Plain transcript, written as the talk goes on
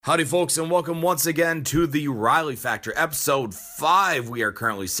Howdy folks, and welcome once again to the Riley Factor, episode 5 we are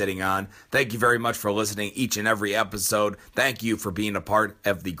currently sitting on. Thank you very much for listening each and every episode. Thank you for being a part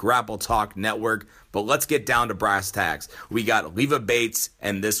of the Grapple Talk Network. But let's get down to brass tacks. We got Leva Bates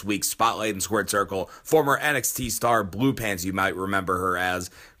and this week's Spotlight and Squared Circle, former NXT star Blue Pants, you might remember her as.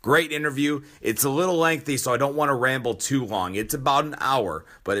 Great interview. It's a little lengthy, so I don't want to ramble too long. It's about an hour,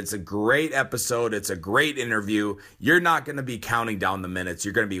 but it's a great episode. It's a great interview. You're not going to be counting down the minutes.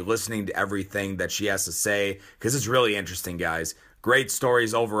 You're going to be listening to everything that she has to say because it's really interesting, guys. Great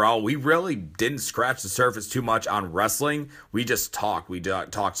stories overall. We really didn't scratch the surface too much on wrestling. We just talked. We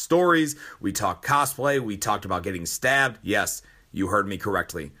talked stories. We talked cosplay. We talked about getting stabbed. Yes, you heard me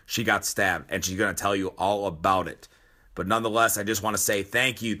correctly. She got stabbed, and she's going to tell you all about it. But nonetheless, I just want to say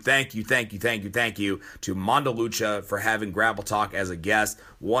thank you to Mondalucha for having Grapple Talk as a guest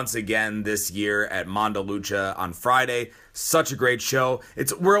once again this year at Mondalucha on Friday. Such a great show.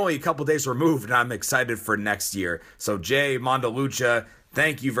 We're only a couple days removed, and I'm excited for next year. So Jay, Mondalucha,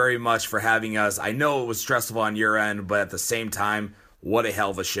 thank you very much for having us. I know it was stressful on your end, but at the same time, what a hell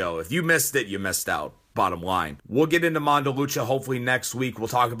of a show. If you missed it, you missed out. Bottom line. We'll get into Mondalucha hopefully next week. We'll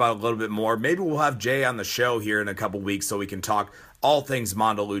talk about it a little bit more. Maybe we'll have Jay on the show here in a couple weeks so we can talk all things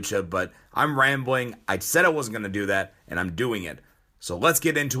Mondalucha, but I'm rambling. I said I wasn't going to do that, and I'm doing it. So let's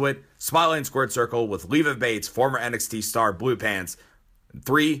get into it. Spotlight and Squared Circle with Leva Bates, former NXT star Blue Pants.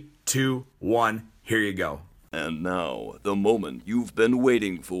 3, 2, 1, here you go. And now, the moment you've been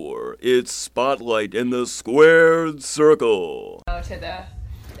waiting for. It's Spotlight in the Squared Circle. Go to the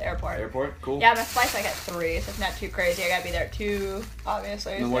airport. Airport? Cool. Yeah, my flight's like at 3, so it's not too crazy. I gotta be there at 2,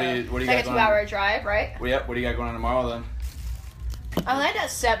 obviously. And so what do you it's got like a going 2-hour drive, right? What do you got going on tomorrow then? I land at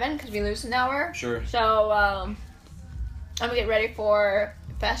 7 because we lose an hour. Sure. So I'm gonna get ready for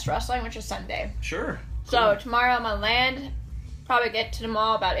Fest Wrestling, which is Sunday. Sure. Cool. So tomorrow I'm gonna land, probably get to the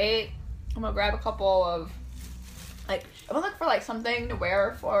mall about 8. I'm gonna grab a couple of, I'm gonna look for something to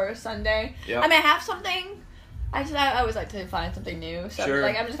wear for Sunday. Yeah. I mean, I have something. I always like to find something new. So Sure.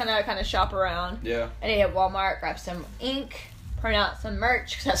 I'm just gonna kind of shop around. Yeah. I need to hit Walmart, grab some ink, print out some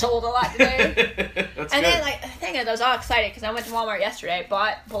merch because I sold a lot today. That's And good. then the thing is, I was all excited because I went to Walmart yesterday,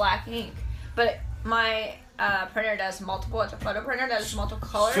 bought black ink, but my printer does multiple. It's a photo printer that does multiple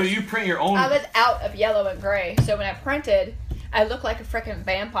colors. So you print your own. I was out of yellow and gray, so when I printed, I looked like a freaking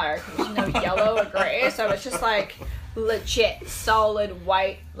vampire because there's no yellow or gray, so it's just legit solid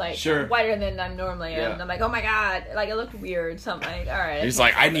white, Sure. whiter than I normally am. Yeah. And I'm like, oh my god, it looked weird. So I'm like, all right. He's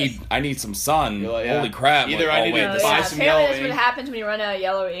like, I need some sun. You're like, yeah. Holy crap. Either I need to Oh, buy yeah. some Apparently yellow that's what ink. happens when you run out of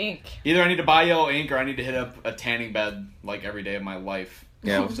yellow ink. Either I need to buy yellow ink or I need to hit up a tanning bed every day of my life.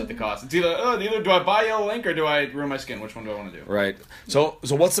 Yeah. Set the cost. It's either do I buy yellow ink or do I ruin my skin? Which one do I want to do? Right. So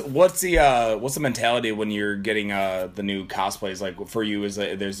what's the mentality when you're getting the new cosplays? Like for you, is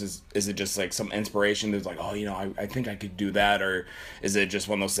it just some inspiration? There's I think I could do that, or is it just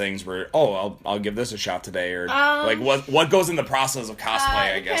one of those things where I'll give this a shot today, or what goes in the process of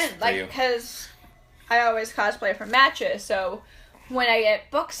cosplay? I guess for you. Because I always cosplay for matches, so when I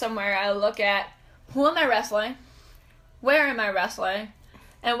get booked somewhere, I look at who am I wrestling, where am I wrestling,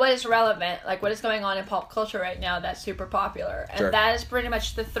 and what is relevant, what is going on in pop culture right now that's super popular. And Sure. that is pretty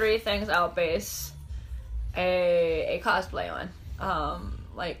much the 3 things I'll base a cosplay on.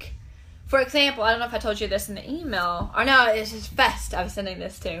 For example, I don't know if I told you this in the email, or no, it's just Fest I was sending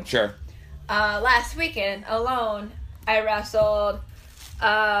this to. Sure. Last weekend, alone, I wrestled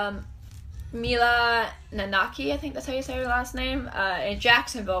Mila Nanaki, I think that's how you say her last name, in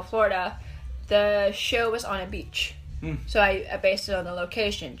Jacksonville, Florida. The show was on a beach. So I based it on the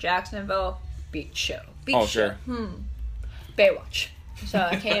location. Jacksonville Beach Show. Beach sure. Show. Baywatch. So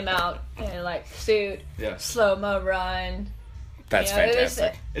I came out in suit, Yeah. slow-mo run. That's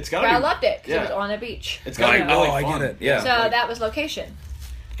fantastic. It's But gotta I be. loved it because Yeah. it was on a beach. It's gotta be really I fun. get it. Yeah. So that was location.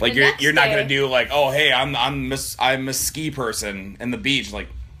 Like The you're not next gonna day- do hey, I'm a ski person in the beach.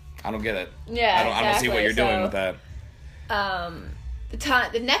 I don't get it. Yeah, I don't see what exactly. you're doing So, with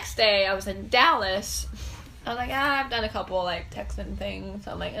that. The next day I was in Dallas. I was like, I've done a couple Texan things.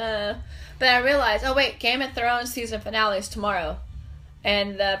 I'm like, but I realized, oh wait, Game of Thrones season finale is tomorrow,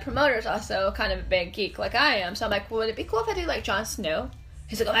 and the promoter's also kind of a big geek like I am. So I'm like, would it be cool if I do Jon Snow?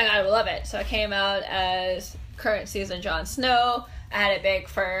 He's like, oh my god, I would love it. So I came out as current season Jon Snow. I had a big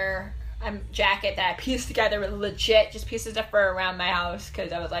fur jacket that I pieced together with legit just pieces of fur around my house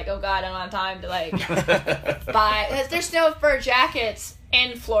because I was like, oh god, I don't have time to buy, because there's no fur jackets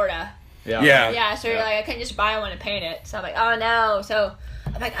in Florida. Yeah. So you're I couldn't just buy one and paint it. So I'm like, oh no. So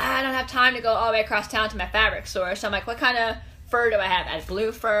I'm like, I don't have time to go all the way across town to my fabric store. So I'm like, what kind of fur do I have? I had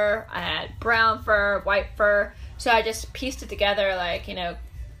blue fur, I had brown fur, white fur. So I just pieced it together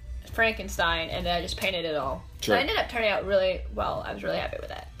Frankenstein, and then I just painted it all. Sure. So it ended up turning out really well. I was really happy with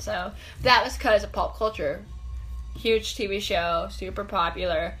that. So that was because of pop culture. Huge TV show, super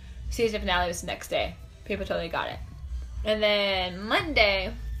popular. Season finale was the next day. People totally got it. And then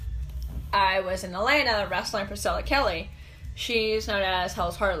Monday, I was in Atlanta wrestling Priscilla Kelly. She's known as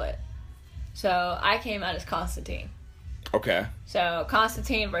Hell's Harlot. So I came out as Constantine. Okay. So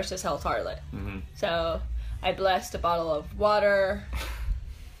Constantine versus Hell's Harlot. Mm-hmm. So I blessed a bottle of water.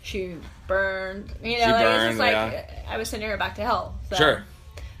 She burned. You know, She like, burned, it's just like yeah. I was sending her back to hell. So, Sure.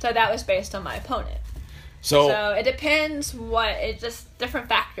 So that was based on my opponent. So it depends just different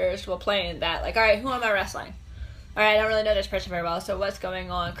factors will play in that. Like, all right, who am I wrestling? All right, I don't really know this person very well, so what's going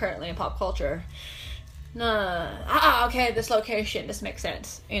on currently in pop culture? Okay, this location, this makes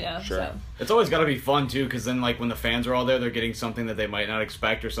sense, you know. Sure. So. It's always got to be fun too, because then like when the fans are all there, they're getting something that they might not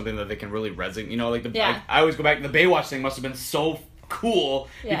expect or something that they can really resonate. You know, like I always go back. The Baywatch thing must have been so cool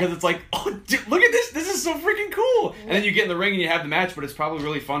because it's like, oh, dude, look at this! This is so freaking cool. And then you get in the ring and you have the match, but it's probably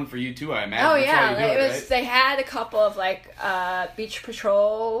really fun for you too. I imagine. Oh That's yeah, why you do like, it, it was. right? They had a couple of like beach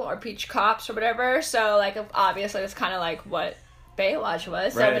patrol or beach cops or whatever. So like obviously it's kind of like what Baywatch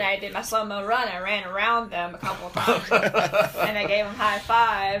was. So Right. when I did my slow-mo run, I ran around them a couple of times and I gave them high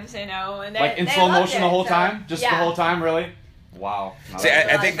fives, you know. And Like in they slow loved motion it, the whole so, time, just the yeah. whole time, really. Wow. See, a lot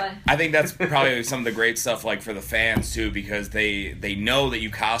I of think fun. I think that's probably some of the great stuff, like for the fans too, because they know that you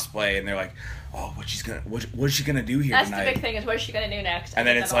cosplay and they're like, oh, what is she gonna do here That's tonight? the big thing is what is she gonna do next? And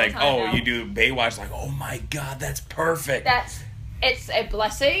then it's like, oh, you do. do Baywatch, like, oh my god, that's perfect. It's a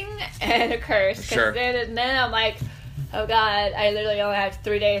blessing and a curse. 'Cause Sure. Then I'm like, oh god, I literally only have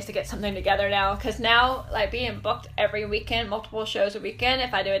 3 days to get something together now. Because now, like being booked every weekend, multiple shows a weekend,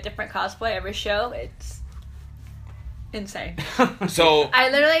 if I do a different cosplay every show, it's insane. So I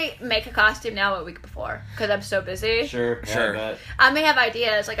literally make a costume now a week before because I'm so busy. Sure. Yeah, Sure. I bet. I may have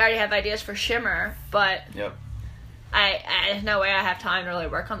ideas, like I already have ideas for Shimmer, but Yep. there's no way I have time to really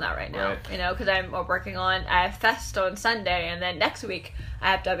work on that right now. Right. You know, because I'm working on, I have Fest on Sunday, and then next week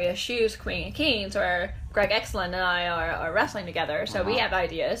I have WSU's Queen of Kings, where Greg Exlin and I are wrestling together, so we have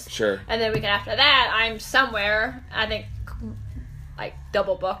ideas. Sure. And then weekend after that, I'm somewhere, I think, like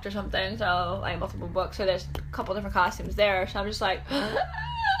double booked or something, so like multiple books, so there's a couple different costumes there, so I'm just like,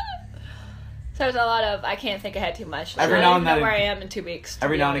 so there's a lot of, I can't think ahead too much. Every I now don't and know then- where I am in 2 weeks. to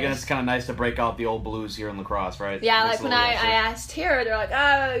Every be now and again, honest. it's kind of nice to break out the old blues here in lacrosse, right? Yeah, Makes like when a I little extra. asked here, they're like,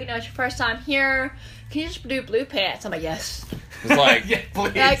 oh, you know, it's your first time here. Can you just do blue pants? I'm like, yes. it's like, Yeah,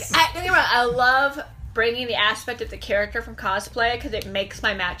 please. Like, don't get me wrong, I love bringing the aspect of the character from cosplay because it makes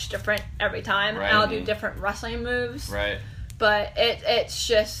my match different every time. Right. And I'll do different wrestling moves. Right. But it's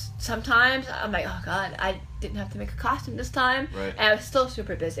just, sometimes I'm like, oh god, I didn't have to make a costume this time. Right. And I was still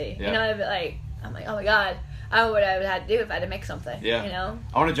super busy. Yeah. You know, like, I'm like, oh my god, I don't know what I would have to do if I had to make something. Yeah. You know?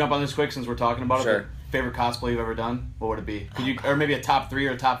 I want to jump on this quick since we're talking about Sure. it. But favorite cosplay you've ever done? What would it be? Could you, or maybe a top 3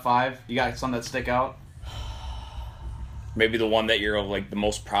 or a top 5? You got some that stick out? maybe the one that you're like the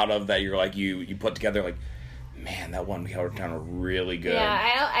most proud of, that you're like you put together, like, man, that one got done really good.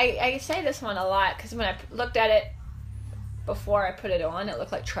 Yeah, I say this one a lot because when I looked at it before I put it on, it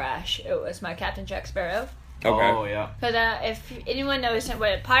looked like trash. It was my Captain Jack Sparrow. Okay. Oh, yeah. Because if anyone knows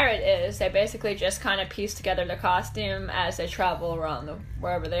what a pirate is, they basically just kind of piece together the costume as they travel around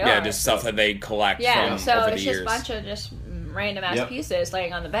wherever they are. Yeah, just stuff that they collect Yeah, from so over it's the just years. a bunch of just random ass Yep. pieces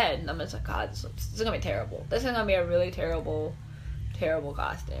laying on the bed, and I'm just like, God, this is gonna be terrible. This is gonna be a really terrible, terrible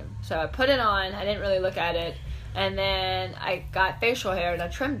costume. So I put it on. I didn't really look at it, and then I got facial hair and I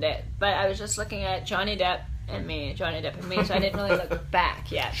trimmed it. But I was just looking at Johnny Depp and me, so I didn't really look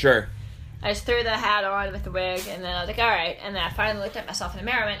back yet. Sure. I just threw the hat on with the wig, and then I was like, all right. And then I finally looked at myself in the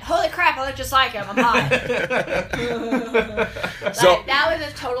mirror and went, holy crap, I look just like him. I'm hot. So- that was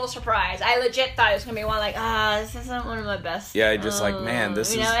a total surprise. I legit thought it was going to be one like, this isn't one of my best. Yeah, just like, man,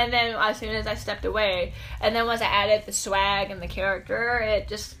 this you is... know, and then as soon as I stepped away, and then once I added the swag and the character, it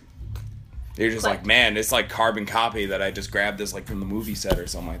just... You're just Clicked. like, man, it's like carbon copy that I just grabbed this like from the movie set or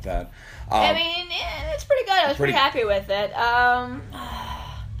something like that. I mean, yeah, it's pretty good. I was pretty happy with it.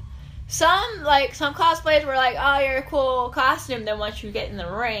 Some cosplays were like, oh, you're a cool costume. Then once you get in the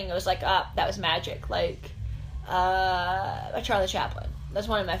ring, it was like, that was magic. Like, Charlie Chaplin. That's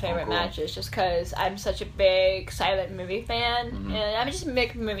one of my favorite cool. matches, just because I'm such a big silent movie fan. And I'm just a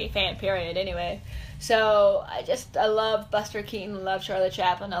big movie fan, period, anyway. So, I love Buster Keaton, love Charlie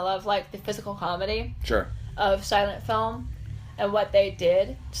Chaplin. I love, like, the physical comedy Sure. of silent film and what they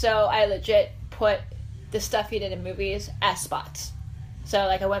did. So I legit put the stuff he did in movies as spots. So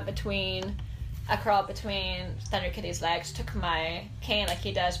like I crawled between Thunder Kitty's legs, took my cane like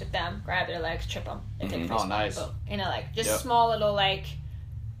he does with them, grab their legs, trip them, and take Oh, nice. boom. You know, like just Yep. small little like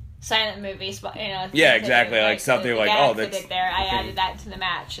silent movies, Yeah, exactly. Like something like, oh, that's there. I added that to the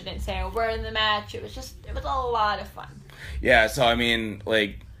match. I didn't say a word in the match. It was a lot of fun. Yeah, so I mean,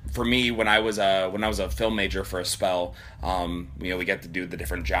 like for me, when I was a film major for a spell, we get to do the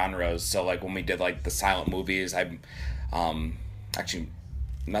different genres. So like when we did like the silent movies, we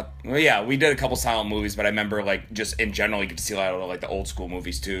did a couple silent movies, but I remember like just in general you get to see a lot of like the old school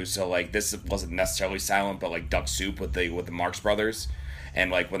movies too. So like this wasn't necessarily silent, but like Duck Soup with the Marx Brothers,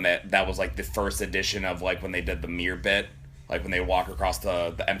 and like when that was like the first edition of like when they did the mirror bit, like when they walk across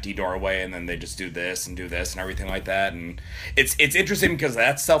the empty doorway and then they just do this and everything like that. And it's interesting because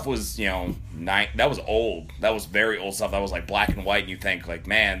that stuff was that was old, that was very old stuff, that was like black and white, and you think like,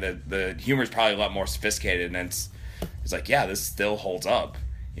 man, the humor is probably a lot more sophisticated, and it's like, yeah, this still holds up.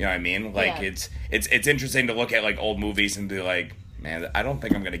 You know what I mean? Like, yeah. It's interesting to look at, like, old movies and be like, man, I don't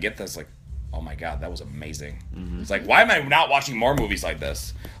think I'm going to get this. Like, oh, my God, that was amazing. Mm-hmm. It's like, why am I not watching more movies like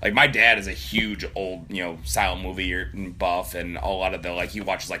this? Like, my dad is a huge old, silent movie buff, and a lot of like, he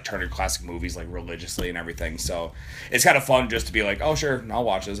watches, like, Turner Classic Movies, like, religiously and everything. So it's kind of fun just to be like, oh, sure, I'll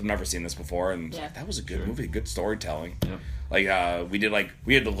watch this. I've never seen this before. And that was a good movie, good storytelling. Yeah. Like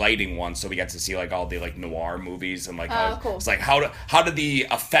we had the lighting one, so we got to see like all the like noir movies, and like cool. It's like how did the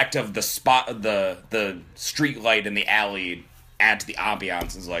effect of the street light in the alley add to the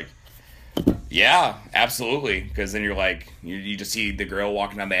ambiance? It's like, yeah, absolutely, because then you're like you just see the girl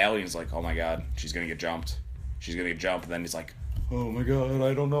walking down the alley, and it's like, oh my God, she's gonna get jumped, and then he's like, oh my God,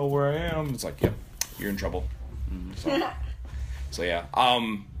 I don't know where I am. It's like, yep, you're in trouble. So yeah,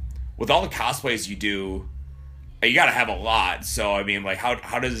 with all the cosplays you do, you gotta have a lot. So I mean, like,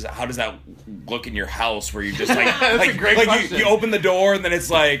 how does that look in your house? Where you just like, that's a great question. You open the door and then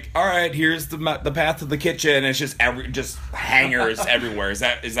it's like, all right, here's the path to the kitchen. And it's just just hangers everywhere. Is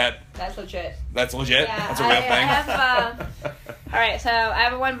that? That's legit. That's legit. Yeah, that's a real thing. I have, all right, so I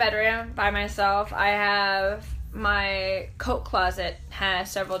have a 1-bedroom by myself. I have my coat closet has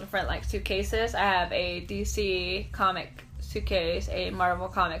several different like suitcases. I have a DC comic suitcase, a Marvel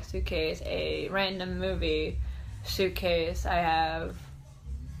comic suitcase, a random movie suitcase. I have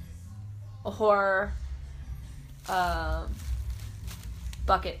a horror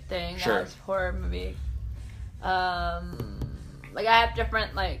bucket thing. Sure. That's horror movie. Like I have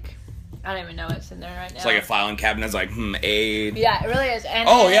different like, I don't even know what's in there right now. It's like a filing cabinet. It's like aid. Yeah, it really is. And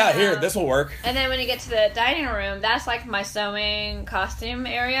here, this will work. And then when you get to the dining room, that's like my sewing costume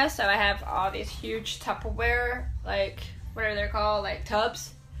area. So I have all these huge Tupperware, like what are they called, like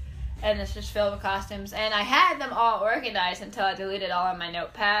tubs. And it's just filled with costumes. And I had them all organized until I deleted all on my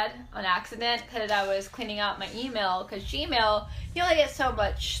notepad on accident because I was cleaning out my email. Because Gmail, you only get so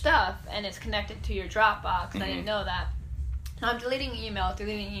much stuff, and it's connected to your Dropbox. Mm-hmm. I didn't know that. So I'm deleting emails,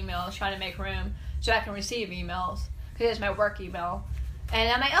 trying to make room so I can receive emails. Because it's my work email.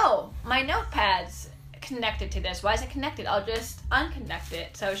 And I'm like, oh, my notepad's connected to this. Why is it connected? I'll just unconnect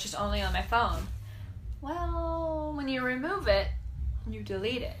it. So it's just only on my phone. Well, when you remove it, you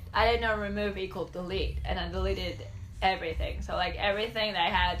delete it. I didn't know remove equaled delete, and I deleted everything. So like everything that I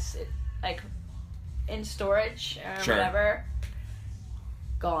had like in storage or whatever,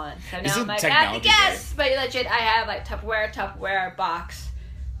 gone. So now I'm like, I have to guess, but legit, I have like Tupperware box,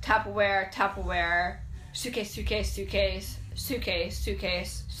 Tupperware, suitcase,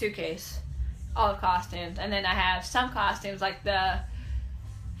 all the costumes, and then I have some costumes like the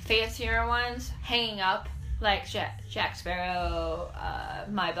fancier ones hanging up. Like Jack Sparrow,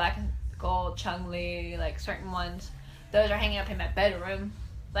 My Black and Gold, Chung-Li, like certain ones. Those are hanging up in my bedroom.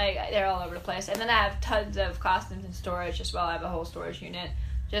 Like, they're all over the place. And then I have tons of costumes in storage as well. I have a whole storage unit.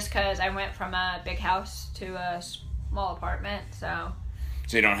 Just because I went from a big house to a small apartment, so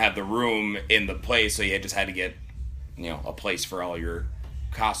you don't have the room in the place, so you just had to get, a place for all your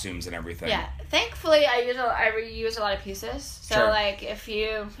costumes and everything. Yeah, thankfully I reuse a lot of pieces. So sure. Like if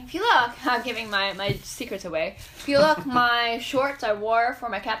you look, I'm giving my secrets away. If you look, my shorts I wore for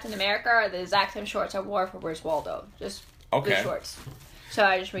my Captain America are the exact same shorts I wore for Where's Waldo. Just blue shorts. So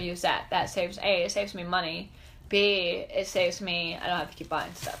I just reuse that. That saves it saves me money. B, it saves me. I don't have to keep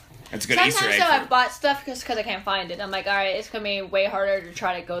buying stuff. It's a good Easter egg. Sometimes I've bought stuff because I can't find it. I'm like, all right, it's going to be way harder to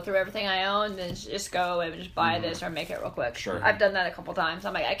try to go through everything I own than just go and just buy this or make it real quick. Sure. I've done that a couple times.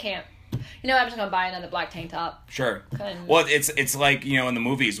 I'm like, I can't. I'm just going to buy another black tank top. Sure. Well, it's like, in the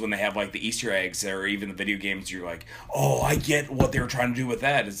movies when they have, like, the Easter eggs or even the video games, you're like, oh, I get what they were trying to do with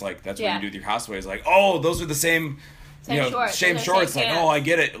that. It's like, that's what you do with your cosplays. Like, oh, those are the same shorts. Same shorts. Like, oh, I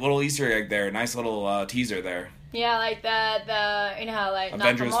get it. A little Easter egg there. Nice little teaser there. Yeah, like the you know how like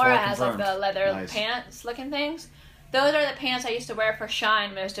Avengers Nakamura has like the leather pants looking things. Those are the pants I used to wear for Shine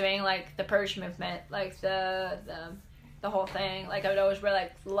when I was doing like the Purge movement, like the the whole thing. Like, I would always wear,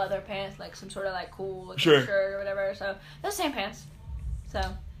 like, leather pants, like, some sort of, like, cool looking Sure. shirt or whatever. So, those same pants. So.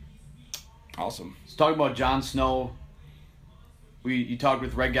 Awesome. So talking about Jon Snow, you talked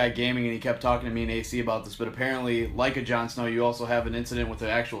with Red Guy Gaming and he kept talking to me and AC about this, but apparently, like a Jon Snow, you also have an incident with an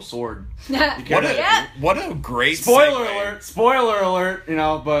actual sword. What a great Spoiler segue. alert! Spoiler alert! You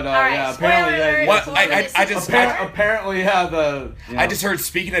know, but Alright, yeah, spoiler apparently, alert. What? apparently, yeah, the. You know, I just heard,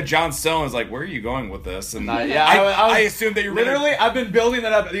 speaking of Jon Snow, I was like, where are you going with this? And yeah, I assumed that you were literally. I've been building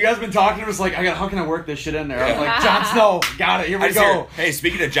that up. You guys been talking. I was like, how can I work this shit in there? I was like, Jon Snow, got it. Here we go. Hey,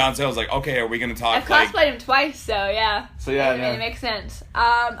 speaking of Jon Snow, I was like, okay, are we gonna talk? I've cosplayed him twice, so yeah. So yeah, It makes sense.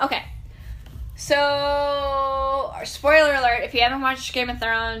 Okay. So, spoiler alert, if you haven't watched Game of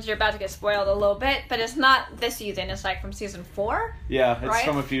Thrones, you're about to get spoiled a little bit, but it's not this season, it's like from season 4. Yeah, it's right?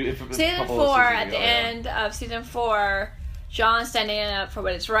 from a few. Season 4, at the end of season 4, Jon's standing up for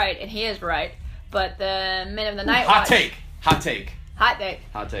what is right, and he is right, but the Men of the Night Hot Watch... Hot take.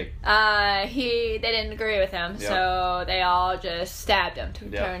 They didn't agree with him, so they all just stabbed him,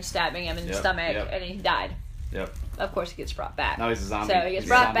 took turns stabbing him in the stomach, and he died. Yep. Of course, he gets brought back. Now he's a zombie. So he gets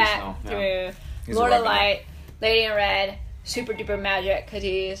brought back through Lord of Light, Lady in Red, super duper magic, because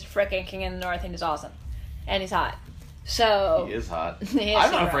he's frickin' King of the North and he's awesome. And he's hot. So he is hot. He is I'm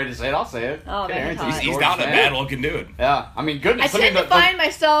super not afraid to say it. I'll say it. Oh, man, he's hot. He's not a bad looking dude. Yeah, I mean, goodness. I tend to find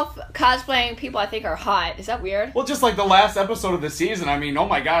myself cosplaying people I think are hot. Is that weird? Well, just like the last episode of the season, I mean, oh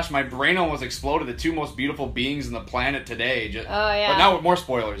my gosh, my brain almost exploded. The two most beautiful beings on the planet today. Oh, yeah. But now with more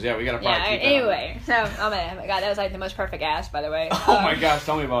spoilers, yeah, we gotta probably keep that anyway, so, oh my god, that was like the most perfect ass, by the way. Oh my gosh,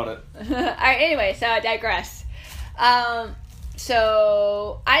 tell me about it. Alright, anyway, so I digress.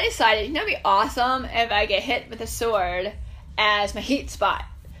 So I decided, it'd be awesome if I get hit with a sword as my heat spot.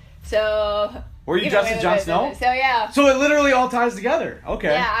 So were you dressed as Jon Snow? So yeah. So it literally all ties together.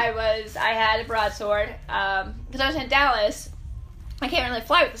 Okay. Yeah, I had a broadsword. Because I was in Dallas, I can't really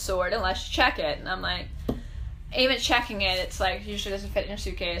fly with the sword unless you check it. And I'm like, even checking it, it's like, usually doesn't fit in your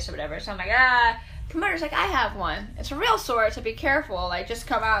suitcase or whatever. So I'm like, Commander's like, I have one. It's a real sword, so be careful. Like, just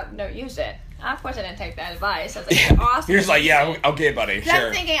come out and don't use it. Of course I didn't take that advice. I was like, awesome. You're just like, yeah, okay, buddy, sure.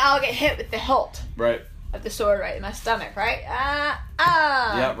 I'm thinking I'll get hit with the hilt. Right. Of the sword right in my stomach, right?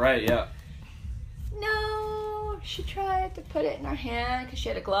 Yeah, right, yeah. No, she tried to put it in her hand because she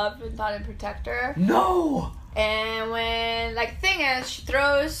had a glove and thought it'd protect her. No! And when, like, the thing is, she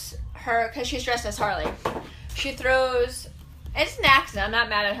throws her, because she's dressed as Harley, she throws, it's an accident, I'm not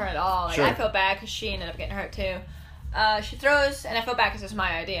mad at her at all. Like, sure. I feel bad because she ended up getting hurt too. She throws, and I feel bad because it's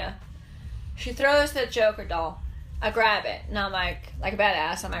my idea. She throws the Joker doll. I grab it, and I'm like a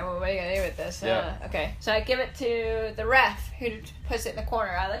badass. I'm like, well, what are you going to do with this? Yeah. Okay. So I give it to the ref, who puts it in the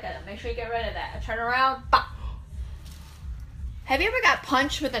corner. I look at him, make sure you get rid of that. I turn around, pop. Have you ever got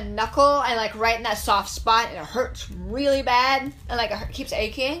punched with a knuckle, and like right in that soft spot, and it hurts really bad, and like it keeps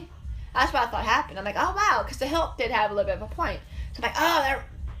aching? That's what I thought happened. I'm like, oh, wow, because the hilt did have a little bit of a point. So I'm like, oh, that...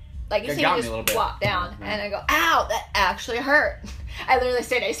 Like, you see me just walk down, and I go, ow, that actually hurt. I literally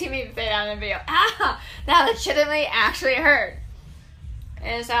said, I see me say that in the video, ow, that legitimately actually hurt.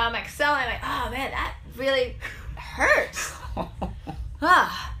 And so I'm like selling, like, oh man, that really hurts.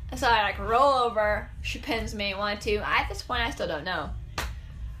 And so I like roll over, she pins me, 1, 2. At this point, I still don't know.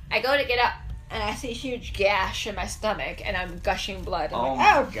 I go to get up, and I see a huge gash in my stomach, and I'm gushing blood. I'm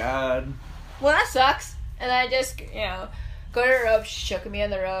my God. Well, that sucks. And I just, go to the rope. She's choking me on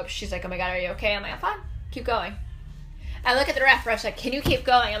the rope. She's like, oh my god, are you okay? I'm like, I'm fine. Keep going. I look at the ref. Ref's like, can you keep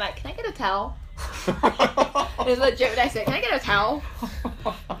going? I'm like, can I get a towel? It's legit what I said. Can I get a towel?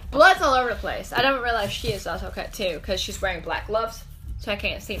 Blood's all over the place. I don't realize she is also cut too because she's wearing black gloves, so I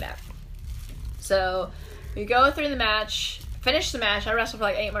can't see that. So we go through the match, finish the match. I wrestled for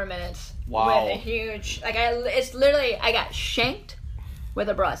like 8 more minutes. Wow. With a huge, it's literally, I got shanked with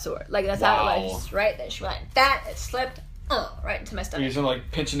a broadsword. Like, that's how it was, right? That she went like that, it slipped. Right into my stomach. You're just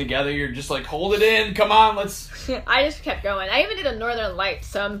like pinching together. You're just like, hold it in. Come on, let's. I just kept going. I even did a Northern Light,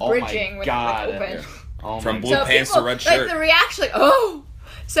 so I'm bridging with like open. From blue pants to red shirt. Like the reaction, like, oh.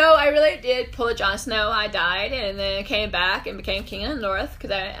 So I really did pull a Jon Snow. I died and then came back and became King of the North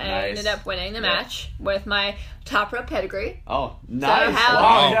because I ended up winning the match with my top rope pedigree. Oh, nice!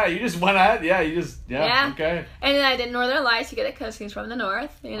 Wow, yeah, you just went ahead. Yeah, okay. And then I did Northern Lights to get it because he's from the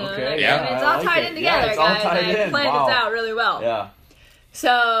North. Okay, yeah. It's all tied in together, guys. I planned this out really well. Yeah.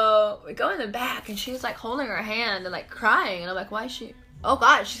 So we go in the back and she's like holding her hand and like crying, and I'm like, why is she? Oh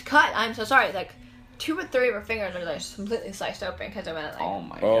God, she's cut. I'm so sorry. Like 2 or 3 of her fingers are like completely sliced open because I went like. Oh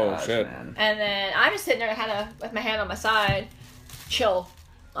my gosh, shit. man. And then I'm just sitting there kind of with my hand on my side, chill.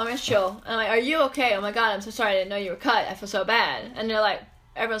 I'm just chill. And I'm like, are you okay? Oh my God, I'm so sorry. I didn't know you were cut. I feel so bad. And they're like,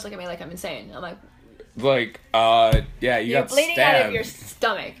 everyone's looking at me like I'm insane. I'm like, Like, yeah, You're got bleeding stabbed. out of your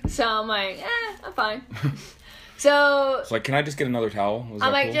stomach. So I'm like, I'm fine. So It's like, can I just get another towel? Was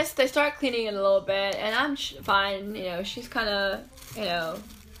I'm that like, cool? they start cleaning it a little bit, and I'm fine. You know, she's kind of,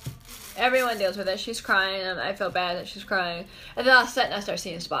 everyone deals with it. She's crying, and I feel bad that she's crying. And then all of a sudden, I start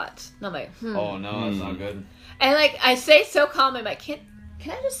seeing spots. And I'm like, Oh, no, that's not good. And, like, I say so calmly, I'm like, can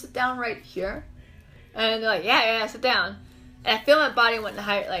I just sit down right here? And they're like, yeah, sit down. And I feel my body wanting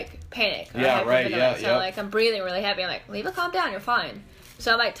to panic. Yeah, right, yeah, So, like, I'm breathing really heavy. I'm like, Leva, calm down, you're fine.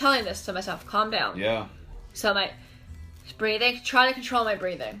 So I'm, like, telling this to myself, calm down. Yeah. So I'm, like, just breathing, trying to control my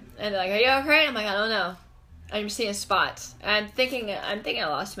breathing. And they're like, are you okay? I'm like, I don't know. I'm seeing spots. And I'm thinking I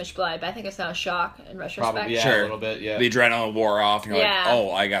lost too much blood, but I think it's now shock in retrospect. Probably, yeah, Sure. a little bit, yeah. The adrenaline wore off, and you're Yeah. like,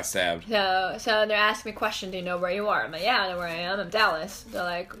 oh, I got stabbed. So they're asking me a question, do you know where you are? I'm like, yeah, I know where I am. I'm Dallas. They're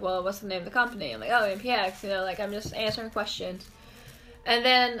like, well, what's the name of the company? I'm like, oh, MPX. I'm just answering questions. And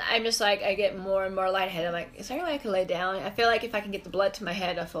then I'm just like, I get more and more lightheaded. I'm like, is there any way I can lay down? I feel like if I can get the blood to my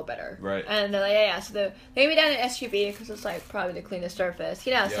head, I'll feel better. Right. And they're like, yeah. So they lay me down in an SUV because it's like probably the cleanest surface.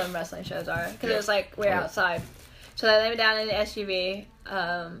 You know how Yeah. some wrestling shows are. Because Yeah. it was like, we're outside. So they lay me down in the SUV.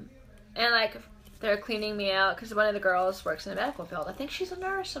 And like, they're cleaning me out because one of the girls works in the medical field. I think she's a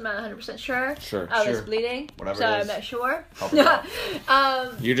nurse. I'm not 100% sure. Sure. I was Sure. bleeding. Whatever so it I'm is. not sure. Help her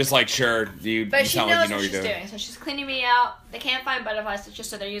out. You're just like, sure, you But she sound knows like you know what what she's you're doing. So she's cleaning me out. They can't find butterfly stitches,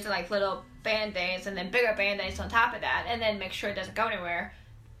 so they're using like little band-aids and then bigger band-aids on top of that. And then make sure it doesn't go anywhere.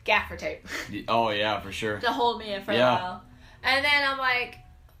 Gaffer tape. Oh, yeah, for sure. To hold me in for a while. And then I'm like,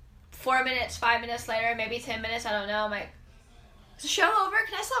 4 minutes, 5 minutes later, maybe 10 minutes, I don't know. I'm like, is the show over?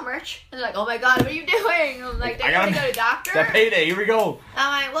 Can I sell merch? And they're like, oh my god, what are you doing? I'm like, they got to go to doctor? It's that payday, here we go.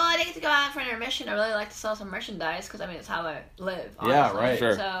 I'm like, well, I didn't get to go out for intermission. I really like to sell some merchandise because, it's how I live. Honestly. Yeah, right.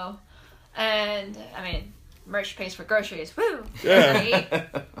 Sure. So, and, merch pays for groceries. Woo! Yeah.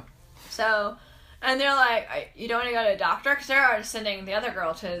 So, and they're like, you don't want to go to a doctor? Because they're already sending the other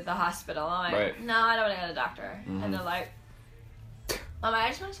girl to the hospital. I'm like, Right. no, I don't want to go to the doctor. And they're like, I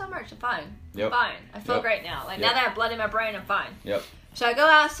just want to sell merch. I'm fine. Yep. I'm fine. I feel Yep. great now. Like, now Yep. that I have blood in my brain, I'm fine. Yep. So I go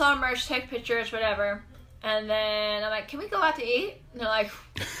out, sell merch, take pictures, whatever. And then I'm like, can we go out to eat? And they're like,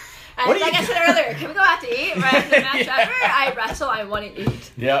 What like I said earlier, can we go out to eat? Right after the match? Yeah. After I wrestle, I want to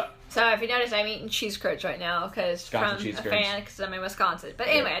eat. Yep. So if you notice, I'm eating cheese curds right now because from Wisconsin cheese a curds. fan, because I'm in Wisconsin. But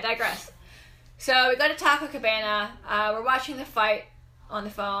anyway, I digress. So we go to Taco Cabana. We're watching the fight on the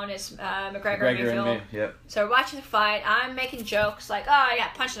phone. It's McGregor and Gregor and Mayfield. me, yep. So we're watching the fight. I'm making jokes like, oh, I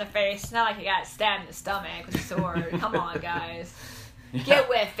got punched in the face. It's not like I got stabbed in the stomach with a sword. Come on, guys. Get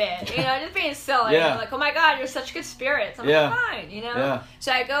with it. Just being silly. Yeah. I'm like, oh my god, you're such good spirits. I'm Yeah. like, fine, Yeah.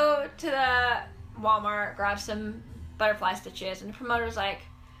 So I go to the Walmart, grab some butterfly stitches, and the promoter's like,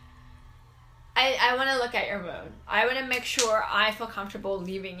 I want to look at your wound. I want to make sure I feel comfortable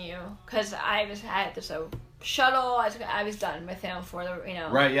leaving you because I had this shuttle. I was done with him for the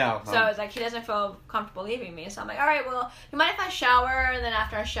Right, yeah. So I was like, he doesn't feel comfortable leaving me. So I'm like, all right, well, you mind if I shower? And then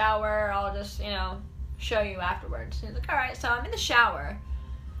after I shower, I'll just show you afterwards. And he's like, all right. So I'm in the shower,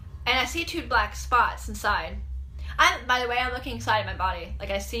 and I see 2 black spots inside. By the way, I'm looking inside my body.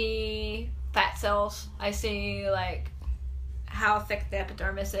 Like I see fat cells. I see like how thick the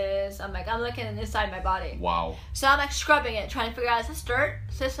epidermis is. I'm looking inside my body. Wow. So I'm like scrubbing it, trying to figure out, is this dirt?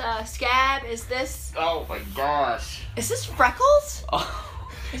 Is this a scab? Is this Oh my gosh. freckles?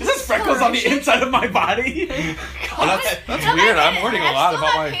 Is this freckles on the discoloration? inside of my body? That's And weird. like, I'm learning a and lot I'm about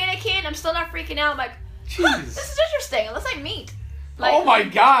still my... not panicking. I'm still not freaking out. I'm like, Jeez. this is interesting. It looks like meat. Like, Oh my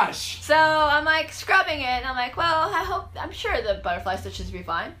gosh. So I'm like scrubbing it, and I'm like, well, I'm sure the butterfly stitches will be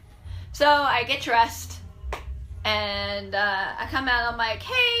fine. So I get dressed, and I come out, and I'm like,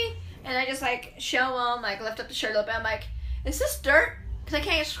 hey, and I just like show him, like lift up the shirt a little bit. I'm like, is this dirt? Because I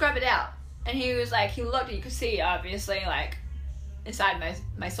can't scrub it out. And he was like, he looked, you could see obviously like inside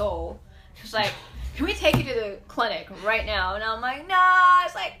my soul. He was like, can we take you to the clinic right now? And I'm like, nah,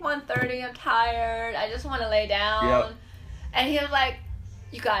 it's like 1:30, I'm tired, I just want to lay down. Yep. And he was like,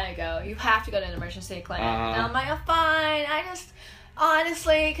 you gotta go. You have to go to an emergency clinic. And I'm like, I'm fine. I just,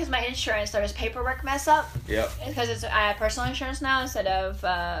 honestly, because my insurance, there was paperwork mess up. Yep. Because I have personal insurance now instead of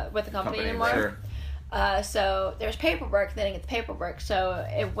with the company anymore. Sure. So there's paperwork. They didn't get the paperwork. So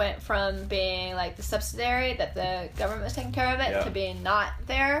it went from being like the subsidiary that the government was taking care of it Yeah. to being not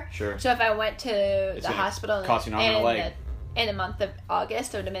there. Sure. So if I went to It's the gonna hospital cost you an arm and a leg. in the month of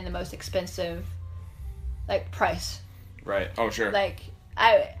August, it would have been the most expensive price. Right. Oh, sure.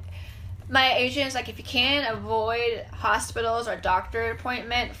 My agent is like, if you can, avoid hospitals or doctor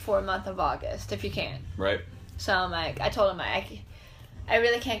appointment for the month of August, if you can. Right. So I'm like, I told him, I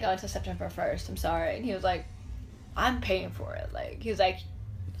really can't go until September 1st. I'm sorry. And he was like, I'm paying for it. Like, he was like,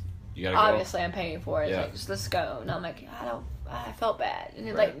 You gotta obviously I'm paying for it. He's like, just let's go. And I'm like, I felt bad. And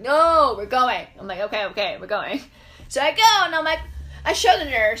he's like, no, we're going. I'm like, okay, we're going. So I go, and I'm like, I show the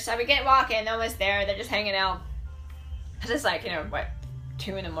nurse. I begin walking. No one's there. They're just hanging out. Because it's like,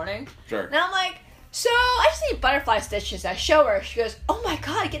 2 a.m. Sure. And I'm like, so I just need butterfly stitches. I show her. She goes, oh my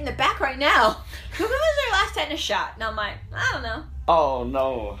God, get in the back right now. When was their last tetanus shot? And I'm like, I don't know. Oh,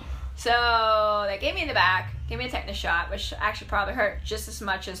 no. So they gave me in the back, gave me a tetanus shot, which actually probably hurt just as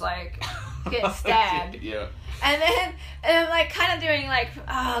much as like getting stabbed. Yeah. And I'm like kind of doing like,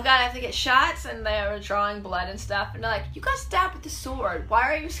 oh God, I have to get shots, and they were drawing blood and stuff, and they're like, you got stabbed with the sword.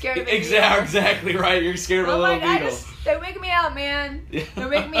 Why are you scared of it? Exactly right. You're scared of a little needle. They're making me out, man. They're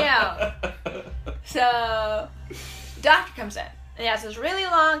making me out. So, doctor comes in, and he has this really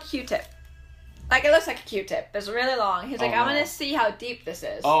long Q-tip. Like, it looks like a Q-tip. It's really long. He's like, I'm going to see how deep this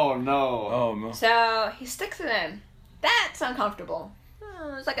is. Oh, no. Oh, no. So, he sticks it in. That's uncomfortable.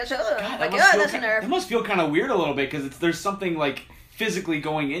 It's like a That must feel kind of weird a little bit, because there's something, like, physically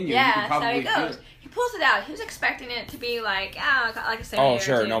going in you. Yeah, you can probably so he goes. He pulls it out. He was expecting it to be like, like a centimeter. Oh,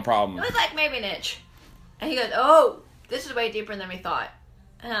 sure, no problem. It was like maybe an inch. And he goes, oh, this is way deeper than we thought.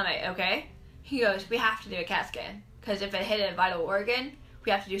 And I'm like, okay. He goes, we have to do a CAT scan, because if it hit a vital organ,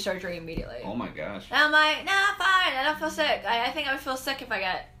 we have to do surgery immediately. Oh my gosh. And I'm like, nah, fine. I don't feel sick. I think I would feel sick if I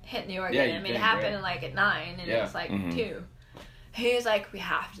got hit in the organ. Yeah, I mean, it happened like at 9, and it's like 2. He was like, we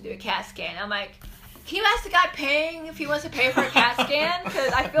have to do a CAT scan. I'm like, can you ask the guy paying if he wants to pay for a CAT scan?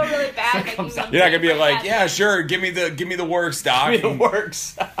 Because I feel really bad making him. You're not gonna be like, yeah, sure, give me the works, doc. Give me the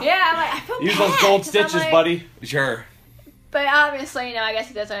works. Yeah, I'm like, I feel bad. Use those gold stitches, like, buddy. Sure. But obviously, I guess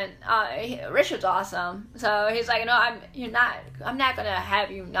he doesn't. Richard's awesome, so he's like, no, I'm not gonna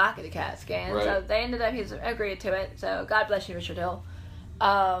have you not get a CAT scan. Right. So they ended up, he's agreed to it. So God bless you, Richard Hill.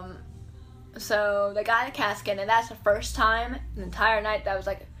 So they got a CAT scan, and that's the first time the entire night that I was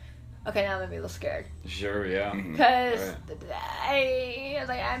like, okay, now I'm gonna be a little scared. Sure, yeah. Because I was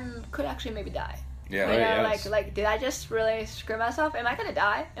like, I could actually maybe die. Yeah, like, did I just really screw myself? Am I gonna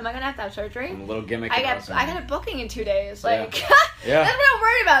die? Am I gonna have surgery? I'm a little gimmicky. I got a booking in 2 days. Like, yeah. That's what I'm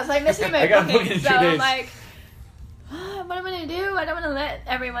worried about. It's like missing my booking. So I'm days. like, what am I gonna do? I don't want to let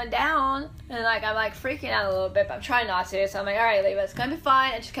everyone down. And like, I'm like freaking out a little bit, but I'm trying not to. So I'm like, all right, Leva, it's gonna be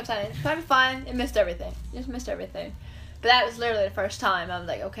fine. It just kept saying, it's gonna be fine. It missed everything. Just missed everything. But that was literally the first time I was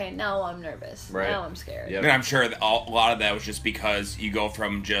like, okay, now I'm nervous. Right. Now I'm scared. Yep. And I'm sure that a lot of that was just because you go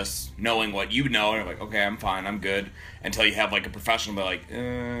from just knowing what you know, and you're like, okay, I'm fine, I'm good, until you have like a professional be like,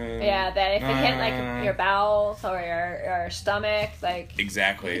 yeah, that if it hit like your bowels or your stomach, like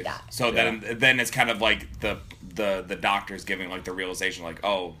exactly. So then it's kind of like the doctor's giving like the realization, like,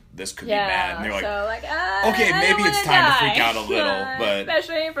 oh, this could be bad, and they're like, so like, okay, maybe it's time to freak out a little, but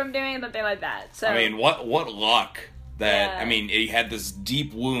especially from doing something like that. So I mean, what luck. That I mean, he had this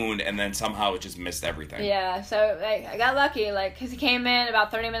deep wound, and then somehow it just missed everything. Yeah, so like, I got lucky, like, because he came in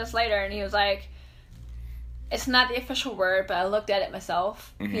about 30 minutes later, and he was like, it's not the official word, but I looked at it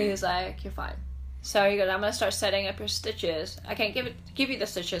myself. Mm-hmm. He was like, you're fine. So he goes, I'm going to start setting up your stitches. I can't give you the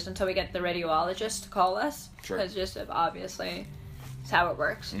stitches until we get the radiologist to call us. Sure. Because just obviously it's how it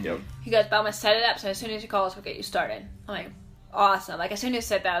works. Yep. He goes, but I'm going to set it up, so as soon as he calls, we'll get you started. I'm like, awesome. Like, as soon as he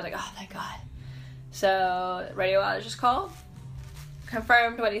said that, I was like, oh, thank God. So, the radiologist called,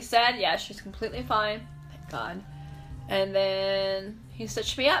 confirmed what he said. Yeah, she's completely fine. Thank God. And then he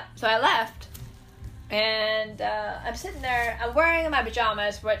stitched me up. So I left. And I'm sitting there. I'm wearing my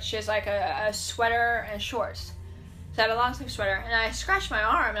pajamas, which is like a sweater and shorts. So I have a long sleeve sweater. And I scratched my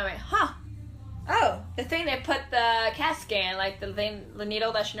arm. And I'm like, huh. Oh, the thing they put the CAT scan, like the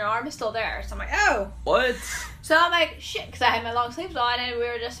needle that's in your arm is still there. So I'm like, oh. What? So I'm like, shit, because I had my long sleeves on, and we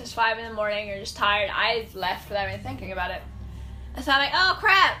were just, it's 5 a.m, you're just tired. I left without even thinking about it. And so I'm like, oh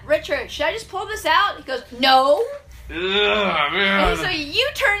crap, Richard, should I just pull this out? He goes, no. And so he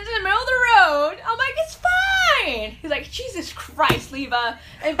U-turns in the middle of the road. I'm like, it's fine. He's like, Jesus Christ, Leva.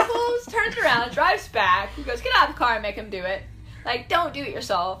 And turns around, drives back. He goes, get out of the car and make him do it. Like, don't do it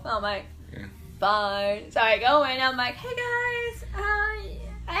yourself. And I'm like, fine. So I go in, I'm like, hey guys,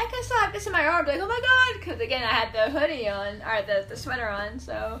 I can still have this in my arm. Like, oh my God, because again, I had the hoodie on, or the sweater on,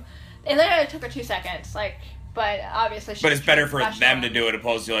 so it literally took her 2 seconds, like, but obviously But it's better for them to do it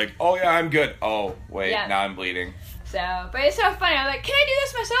opposed to like, oh yeah, I'm good. Oh, wait, now I'm bleeding. So, but it's so funny. I'm like, can I do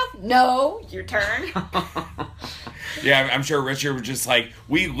this myself? No, your turn. Yeah, I'm sure Richard was just like,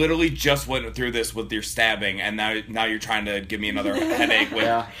 we literally just went through this with your stabbing, and now you're trying to give me another headache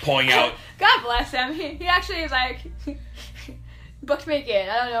with pulling out. God bless him. He actually is like, booked me again.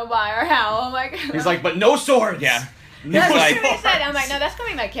 I don't know why or how. I'm like, he's like, but no swords. Yeah. That's like, what he said. I'm like, no, that's gonna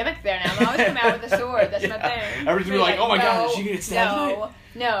be my gimmick there now. I'm always coming out with a sword. That's my thing. Everybody's gonna be like, oh my god, did she get stabbed?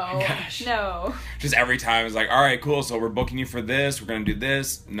 No. Just every time it's like, all right, cool. So we're booking you for this. We're gonna do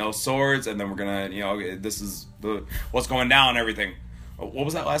this. No swords, and then we're gonna, this is what's going down. And everything. What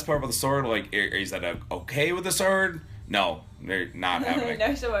was that last part about the sword? Like, is that okay with the sword? No, they're not happening.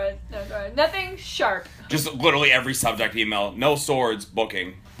 No sword. Nothing sharp. Just literally every subject email. No swords.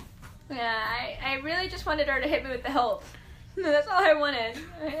 Booking. Yeah, I really just wanted her to hit me with the hilt. That's all I wanted.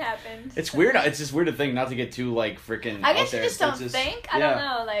 It happened. It's weird. It's just weird to think not to get too freaking. I guess you just don't think. I don't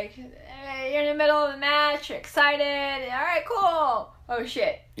know. Like, you're in the middle of the match. You're excited. All right, cool. Oh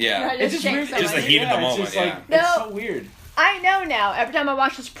shit. Yeah. It's just weird. Just the heat of the moment. It's just it's so weird. I know now. Every time I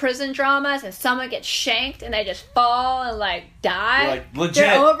watch those prison dramas and someone gets shanked and they just fall and die, you're like, legit.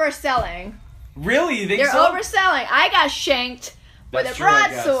 They're overselling. Really? You think They're so? overselling. I got shanked with a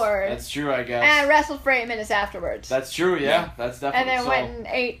broadsword. That's true, I guess. And I wrestled for 8 minutes afterwards. That's true, yeah. That's definitely And then so. went and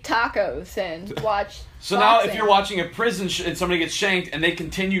ate tacos and watched. So boxing. now, if you're watching a prison and somebody gets shanked and they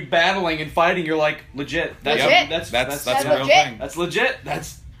continue battling and fighting, you're like, legit. That's Legit. That's a real legit. thing. That's legit.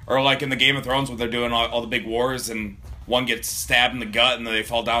 That's Or like in the Game of Thrones where they're doing all the big wars and one gets stabbed in the gut and then they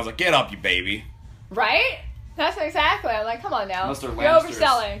fall down. It's like, get up, you baby. Right? That's exactly. I'm like, come on now. Unless they're You're Lannisters.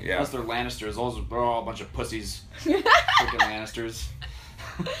 overselling. Yeah. Unless they're Lannisters. They're all a bunch of pussies. Freaking Lannisters.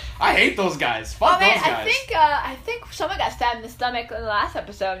 I hate those guys. Fuck those guys. I think someone got stabbed in the stomach in the last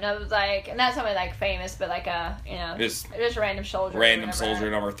episode, and I was like, and not someone famous, but just a random soldier. Random soldier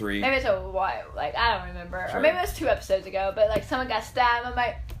number 3. Maybe it's a while, I don't remember, Sure. or maybe it was 2 episodes ago. But someone got stabbed. I'm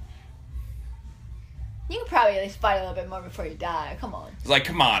like, you can probably at least fight a little bit more before you die. Come on. It's like,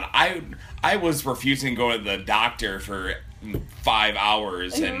 come on. I was refusing to go to the doctor for 5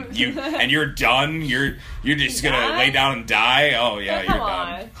 hours, and you're done. You're just gonna lay down and die. Oh yeah, come you're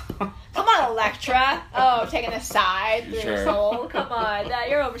on. done. Come on, Electra. Oh, taking a side through Sure. your soul. Come on,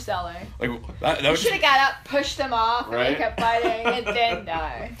 you're overselling. Like that You would should have got up, pushed them off, and Right. they kept fighting, and then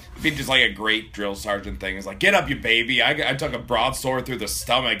die. be just like a great drill sergeant thing. It's like, get up, you baby. I took a broadsword through the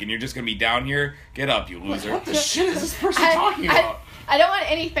stomach, and you're just gonna be down here. Get up, you loser. What the shit is this person talking about? I don't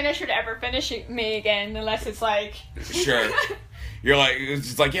want any finisher to ever finish me again unless it's Sure. You're like, it's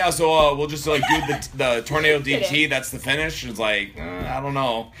just like, yeah, so we'll just do the tornado DT, that's the finish. It's like, I don't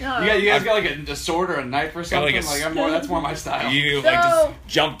know. No. You guys got a sword or a knife or something? That's more my style. You just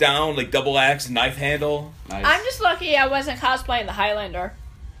jump down, double axe, knife handle. Nice. I'm just lucky I wasn't cosplaying the Highlander.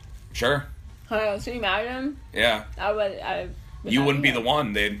 Sure. So you imagine? Yeah. You wouldn't be the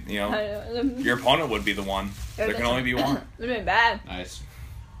one. Your opponent would be the one. There can only be one. It would have been bad. Nice.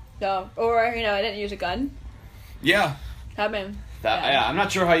 So, or, I didn't use a gun. Yeah. I'm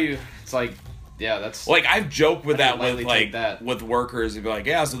not sure how you. It's like, yeah, that's. I've joked with that with that. with workers. It'd be like,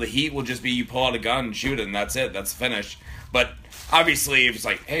 yeah, so the heat will just be you pull out a gun and shoot it, and that's it. That's the finish. But obviously, if it's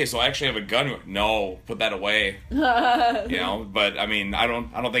like, hey, so I actually have a gun. No, put that away. But I mean, I don't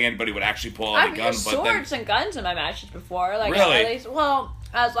think anybody would actually pull out a gun. I've used swords and guns in my matches before. Really? At least,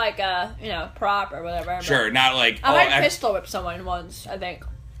 as a prop or whatever. Sure, not like. I might pistol whip someone once, I think.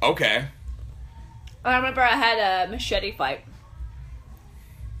 Okay. I remember I had a machete fight.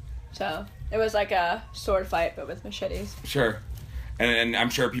 So, it was like a sword fight, but with machetes. Sure. And I'm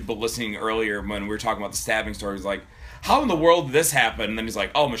sure people listening earlier when we were talking about the stabbing stories, like, how in the world did this happen? And then he's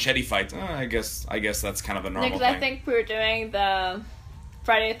like, oh, machete fights. I guess that's kind of a normal thing. Because I think we were doing the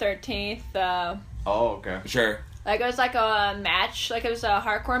Friday the 13th. Oh, okay. Sure. It was like a match. It was a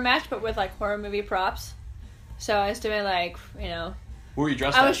hardcore match, but with horror movie props. So I was doing Who were you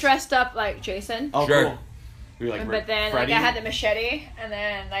dressed I as? was dressed up like Jason. Oh, Sure. cool. You were But then Freddy? I had the machete, and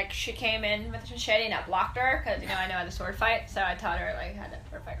then she came in with the machete, and I blocked her because I know how to sword fight, so I taught her how to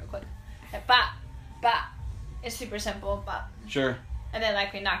sword fight real quick. Bop, bop. It's super simple, bop. Sure. And then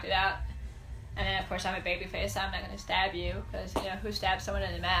we knocked it out, and then of course I'm a babyface, so I'm not gonna stab you because who stabs someone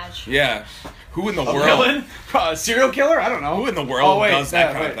in a match? Yeah. Who in the A world? villain? A serial killer? I don't know. Who in the world does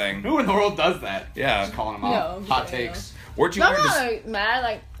that kind of thing? Who in the world does that? Yeah. Just calling them out. Hot takes. Where'd you No, learn I'm this? not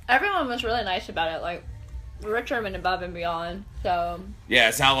mad. Everyone was really nice about it. Richard went above and beyond. So Yeah,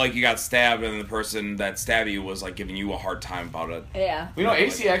 it's not like you got stabbed and the person that stabbed you was giving you a hard time about it. yeah.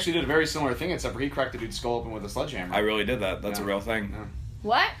 AC actually did a very similar thing, except for he cracked the dude's skull open with a sledgehammer. I really did that. That's a real thing. Yeah.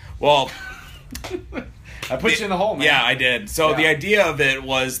 What? Well, I put you in the hole, man. yeah, I did. So the idea of it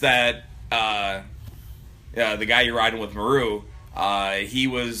was that the guy you're riding with, Maru, he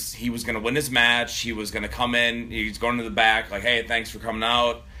was going to win his match. He was going to come in. He's going to the back, hey, thanks for coming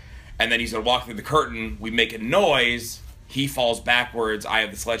out. And then he's going to walk through the curtain. We make a noise. He falls backwards. I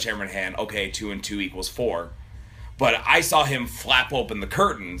have the sledgehammer in hand. Okay, 2 and 2 equals 4. But I saw him flap open the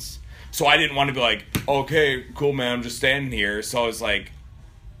curtains. So I didn't want to be like, okay, cool, man, I'm just standing here. So I was like,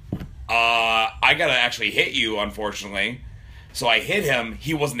 I gotta actually hit you, unfortunately. So I hit him.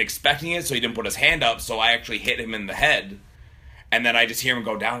 He wasn't expecting it, so he didn't put his hand up. So I actually hit him in the head. And then I just hear him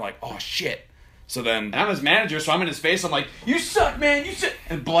go down like, oh, shit. So then... And I'm his manager, so I'm in his face. I'm like, you suck, man, you suck.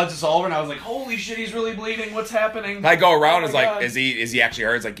 And blood's just all over, and I was like, holy shit, he's really bleeding. What's happening? I go around, it's like, is he actually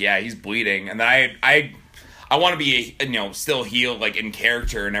hurt? It's like, yeah, he's bleeding. And then I want to be, still healed, like, in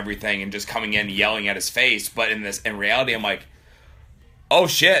character and everything, and just coming in yelling at his face. But in reality, I'm like, oh,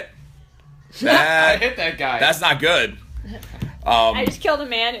 shit. I hit that guy. That's not good. I just killed a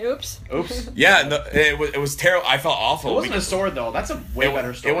man. Oops. Yeah, no, it was terrible. I felt awful. It wasn't a sword though. That's a way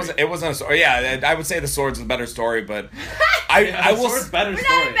better story. It wasn't a sword. Yeah, I would say the sword's a better story, but I will. Sword's better story.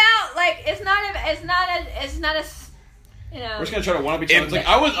 We're not about like it's not a. We're just gonna try to one up each other. Like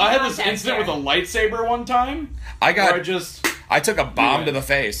I had this incident with a lightsaber one time. I took a bomb to the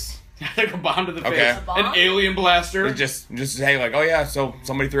face. I took a bomb to the face. An alien blaster. Just say like, oh yeah, so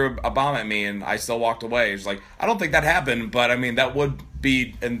somebody threw a bomb at me and I still walked away. It's like, I don't think that happened, but I mean that would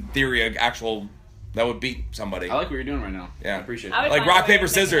be in theory that would beat somebody. I like what you're doing right now. Yeah, I appreciate it. Like rock paper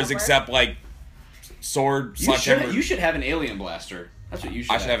scissors, except like sword. You should have an alien blaster. That's what you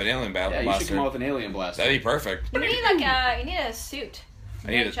should. I should have an alien blaster. Yeah, you should come out with an alien blaster. That'd be perfect. You need a suit.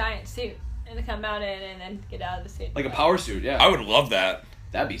 You need a giant suit and to come out in and then get out of the suit. Like a power suit. Yeah. I would love that.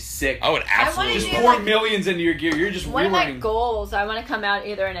 That'd be sick. I would absolutely just pour millions into your gear. You're just one of my goals. I want to come out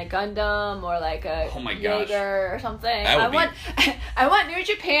either in a Gundam or like a Jaeger or something. I want New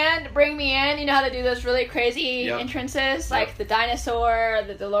Japan to bring me in. You know how to do those really crazy entrances, like the dinosaur,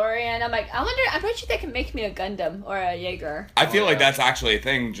 the DeLorean. I'm like, I bet you they can make me a Gundam or a Jaeger. I feel like that's actually a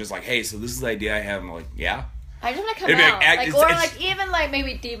thing. Just like, hey, so this is the idea I have. I'm like, yeah. I just want to come out, even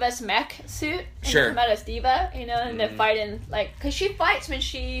even Diva's mech suit, and come out as Diva, and then fight in because she fights when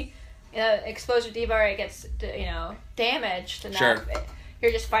she, explodes her Diva or it gets, damaged enough.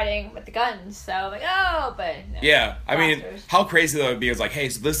 You're just fighting with the guns, so I'm like, oh, but yeah, I mean, how crazy that would be is like, hey,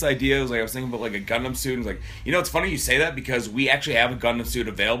 so this idea is like I was thinking about like a Gundam suit, and it's like, it's funny you say that because we actually have a Gundam suit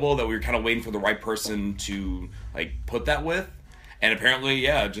available that we were kind of waiting for the right person to like put that with, and apparently,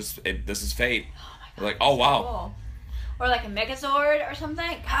 this is fate. Like, oh wow. Cool. Or like a Megazord or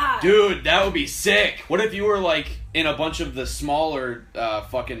something. God. Dude, that would be sick. What if you were like in a bunch of the smaller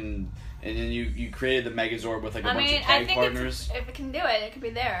and then you created the Megazord with like a bunch of tag partners? If it can do it, it could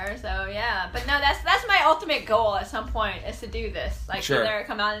be there. So yeah. But no, that's my ultimate goal at some point is to do this. Like either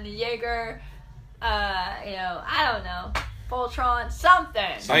come out in a Jaeger, I don't know, Voltron, something.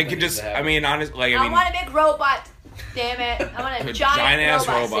 Honestly, I want a big robot. Damn it! I want a giant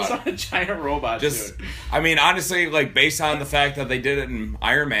robot. A giant robot. Just, honestly, like based on the fact that they did it in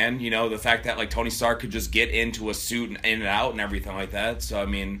Iron Man, the fact that like Tony Stark could just get into a suit and in and out and everything like that. So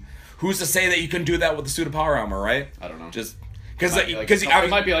who's to say that you couldn't do that with a suit of power armor, right? I don't know. Just because it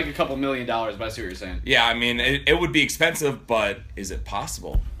might be like a couple $1 million, but I see what you're saying. Yeah, it would be expensive, but is it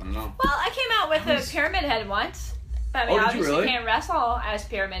possible? I don't know. Well, I came out with a Pyramid Head once. But obviously can't wrestle as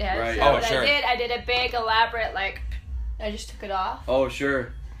Pyramid Head. Right. So I did a big elaborate I just took it off. Oh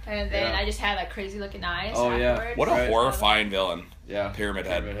sure. And then I just had crazy looking eyes. Oh afterwards. What a horrifying villain. Yeah. Pyramid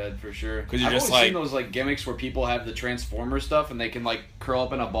Head. Pyramid Head for sure. Because you're just seen those gimmicks where people have the Transformer stuff and they can curl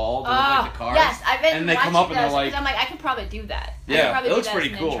up in a ball to look like the cars. Yes, I've been and they come up and they're like, I'm like, I can probably do that. Yeah, it looks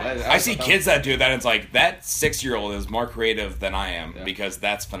pretty cool. I see kids that do that and it's like, that 6-year-old is more creative than I am because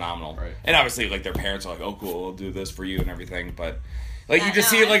that's phenomenal. Right. And obviously their parents are like, oh cool, we'll do this for you and everything. But you just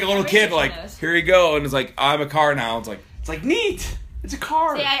see a little kid here you go, and it's like, I'm a car now. It's like neat. It's a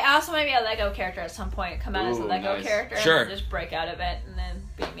car. See, I also want to be a Lego character at some point. Come out as a Lego character and just break out of it and then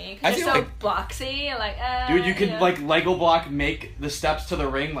be me. Because you're so boxy. Dude, you could Lego block make the steps to the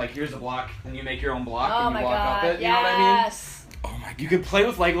ring. Like, here's a block, and you make your own block and you walk up it. You know what I mean? Oh my God. You could play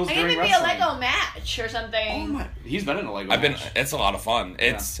with Legos during wrestling. It could be a Lego match or something. Oh my. He's been in a Lego match. It's a lot of fun.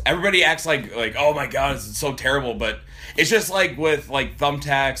 Everybody acts like oh my God, it's so terrible, but it's just like with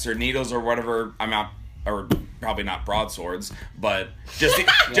thumbtacks or needles or whatever. Or probably not broadswords, but just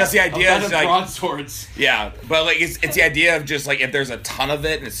the idea of broadswords. Yeah, but it's the idea of just if there's a ton of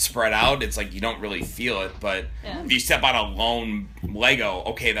it and it's spread out, it's you don't really feel it. But if you step on a lone Lego,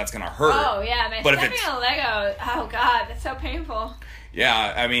 okay, that's gonna hurt. Oh yeah, man. But stepping on a Lego, oh God, that's so painful.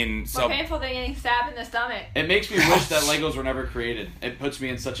 Yeah, more painful than getting stabbed in the stomach. It makes me wish that Legos were never created. It puts me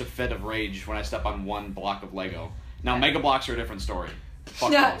in such a fit of rage when I step on one block of Lego. Now, Mega Blocks are a different story.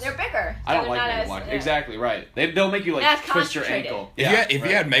 No, they're bigger. I don't like Mega Blocks. Exactly, right. They'll make you twist your ankle. If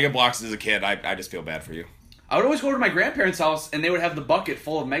you had Mega Blocks as a kid, I just feel bad for you. I would always go to my grandparents' house and they would have the bucket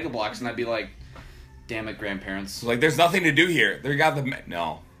full of Mega Blocks and I'd be like, damn it, grandparents. There's nothing to do here. They got the...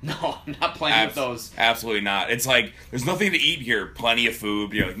 No. No, I'm not playing with those. Absolutely not. It's like, there's nothing to eat here. Plenty of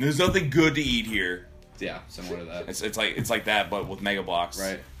food. You're like, there's nothing good to eat here. Yeah, similar to that. It's like that, but with Mega Bloks.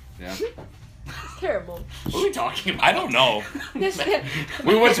 Right. Yeah. It's terrible. What are we talking about? I don't know. This This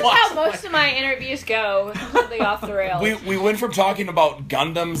is how most of my interviews go. Completely off the rails. We went from talking about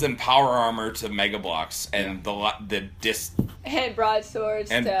Gundams and Power Armor to Mega Bloks and and broadswords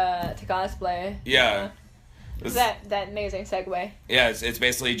to cosplay. Yeah. That amazing segue. Yeah, it's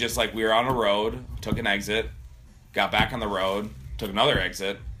basically just like we were on a road, took an exit, got back on the road, took another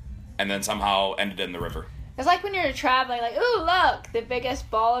exit, and then somehow ended in the river. It's like when you're traveling, like, ooh, look, the biggest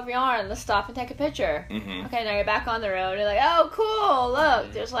ball of yarn. Let's stop and take a picture. Mm-hmm. Okay, now you're back on the road. You're like, oh, cool,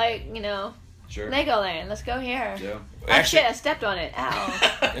 look, there's like, Sure. Legoland. Let's go here. Yeah. Oh, shit, I stepped on it.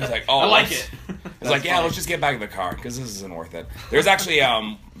 Ow. It's like, oh, I like it. It's like, yeah, let's just get back in the car because this isn't worth it. There's actually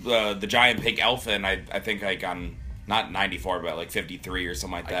the giant pink elephant. I think like on not 94, but like 53 or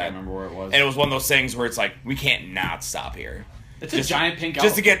something like that. I can't remember where it was. And it was one of those things where it's like we can't not stop here. It's a giant pink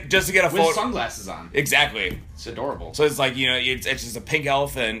elephant. Just to get a photo. With sunglasses on. Exactly. It's adorable. So it's like, it's just a pink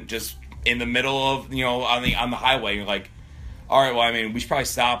elephant just in the middle of, on the highway. You're like, all right, well, I mean, we should probably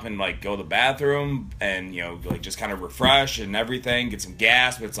stop and like go to the bathroom and, like just kind of refresh and everything, get some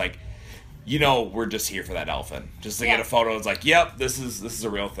gas. But it's like, we're just here for that elephant. Just to get a photo. It's like, yep, this is a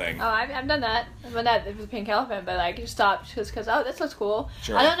real thing. Oh, I've done that. I've done that with the pink elephant, but like you stopped because oh, this looks cool.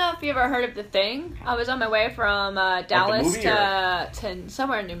 Sure. I don't know if you ever heard of The Thing. I was on my way from Dallas to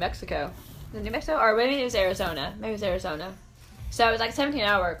somewhere in New Mexico. Is it New Mexico? Or maybe it was Arizona. So it was like a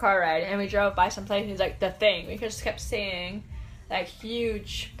 17-hour car ride, and we drove by some place, and it was like The Thing. We just kept seeing like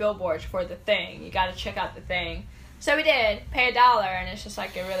huge billboards for The Thing. You got to check out The Thing. So we did. Pay $1, and it's just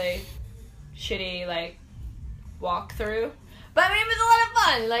like a really shitty like walk through, but I mean it was a lot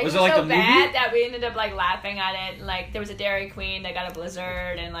of fun. Like was it was like so the bad movie? that we ended up like laughing at it. And, like there was a Dairy Queen that got a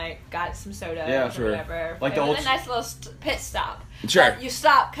Blizzard and like got some soda or whatever. Like it the was old a nice little pit stop. Sure. But you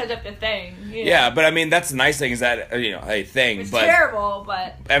stop because of The Thing. Yeah, but I mean that's the nice thing is that a thing. It's but terrible,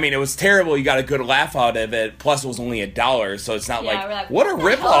 but I mean it was terrible. You got a good laugh out of it. Plus it was only $1, so it's not we're like like, what a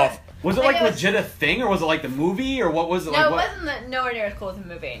ripoff. Was it like legit a thing, or was it like the movie, or what was it? No, like, it what? wasn't nowhere near as cool as the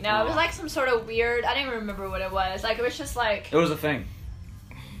movie. No, it was like some sort of weird. I don't even remember what it was. Like it was just like It was a thing.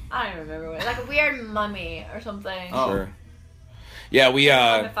 I don't even remember what it was. Like a weird mummy or something. Oh. Sure. Yeah, we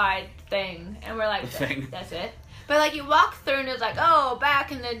mummified thing, and we're like, thing. That's it. But like you walk through and it's like, oh,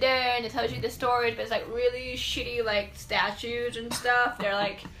 back in the day, and it tells you the stories, but it's like really shitty like statues and stuff. They're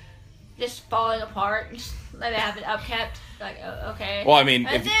like just falling apart. Like they have it upkept. Like okay. Well, I mean,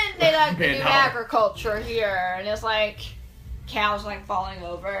 and then they like do No. agriculture here, and it's like cows like falling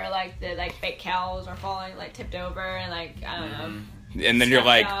over, like the like fake cows are falling like tipped over, and like I don't know. and then you're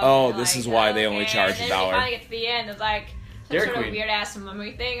like, stuff oh, and, this like, is why they only okay. charge And $1. then you finally get to the end, it's like some Dairy sort of Queen. weird ass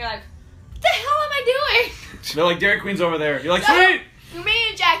mummy thing. You're like, what the hell am I doing? They're like Dairy Queen's over there. You're like, No. sweet. Me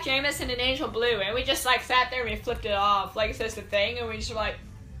and Jack Jameson and Angel Blue, and we just like sat there and we flipped it off, like it says The Thing, and we just were like,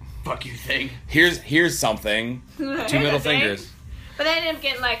 Fuck you, thing. Here's something. Two middle fingers. But then I ended up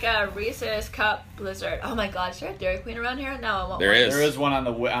getting like a Reese's Cup Blizzard. Oh my god, is there a Dairy Queen around here? No, I want There one. is. There is one on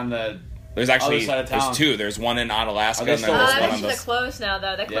the. There's actually Other side of town. there's two. There's one in Alaska Are they and then still there's Oh, one that on should the close now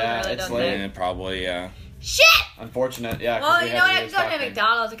though. They close Yeah, really it's don't like- they? probably yeah. Shit! Unfortunate, yeah. 'cause Well, we you had know what? to I do can go to stock thing.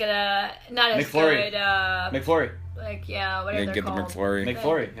 McDonald's and get a not as McFlurry. good. McFlurry. Like yeah, whatever they're Get the called. McFlurry.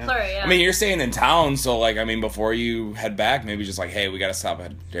 McFlurry. Yeah. McFlurry, yeah. I mean, you're staying in town, so like, I mean, before you head back, maybe just like, hey, we gotta stop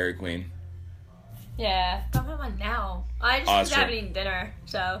at Dairy Queen. yeah, but I'm on now. I Oh, that's just haven't true. eaten dinner,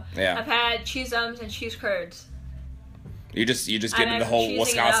 so Yeah. I've had cheese ums and cheese curds. You just get And into the I'm whole choosing it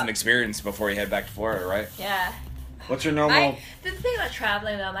Wisconsin up. experience before you head back to Florida, right? Yeah. What's your normal? The thing about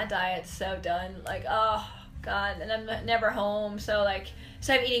traveling though, my diet's so done. Like, oh god, and I'm never home. So like,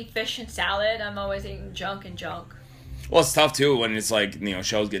 instead of eating fish and salad, I'm always eating junk and junk. Well, it's tough too when it's like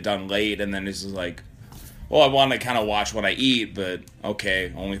shows get done late and then it's just like, well, I want to kind of watch what I eat, but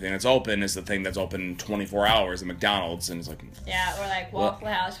okay, only thing that's open is the thing that's open 24 hours at McDonald's, and it's like, Yeah, or like Waffle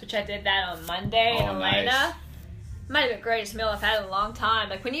House, which I did that on Monday in Oh, Atlanta. nice. Might have been the greatest meal I've had in a long time.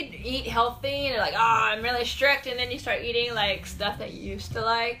 Like when you eat healthy and you're like, oh, I'm really strict, and then you start eating like stuff that you used to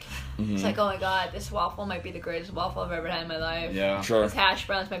like. It's like, oh my god, this waffle might be the greatest waffle I've ever had in my life. Yeah. sure. This hash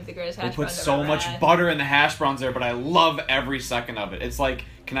browns might be the greatest They hash put browns I've so ever much had. butter in the hash browns there, but I love every second of it. It's like,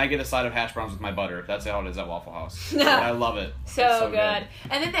 can I get a side of hash browns with my butter? That's how it is at Waffle House. But I love it. So, It's good.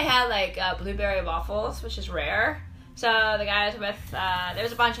 And then they had like blueberry waffles, which is rare. So the guys with, there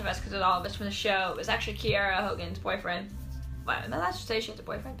was a bunch of us because it was all of us from the show. It was actually Kiara Hogan's boyfriend. Why am I allowed to say she has a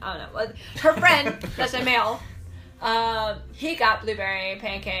boyfriend? I don't know. Well, her friend, that's a male, he got blueberry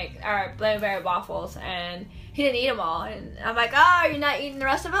pancake, or blueberry waffles, and he didn't eat them all. And I'm like, oh, you're not eating the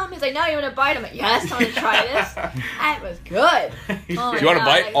rest of them? He's like, no, you want to bite them? I'm like, yes, I want to try this. That was good. Oh, do you want to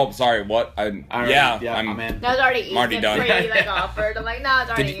bite? Like, oh, sorry, what? I'm in. No, it's already eaten. already done. Free, like, offered. I'm like, no,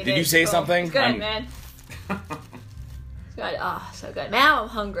 it's already eaten. Did you say something? It's good, man. It's good. Oh, so good. Now I'm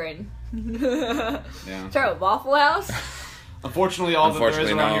hungry. Yeah. Start with Waffle House. Unfortunately, all that there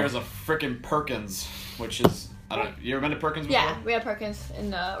is around here is a frickin' Perkins, which is... You ever been to Perkins before? Yeah, we have Perkins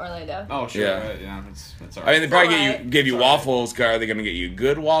in Orlando. Oh, sure. Yeah, right, yeah, it's all right. I mean, they probably give you waffles. Are they going to get you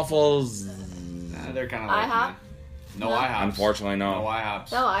good waffles? Nah, they're kind of like IHOP? No IHOPs. Unfortunately, no. No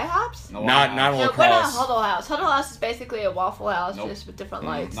IHOPs. No IHOPs? No not IHOPs. La Crosse. Huddle House. Huddle House is basically a Waffle House, just with different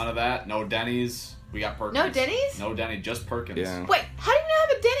lights. None of that. No Denny's. We got Perkins. No Denny's? No Denny's, just Perkins. Yeah. Wait, how do you not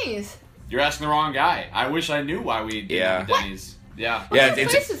have a Denny's? You're asking the wrong guy. I wish I knew why we didn't have a Denny's. Yeah. What kind of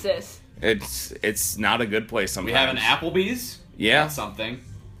place is this? It's not a good place sometimes. We have an Applebee's. Yeah. That's something.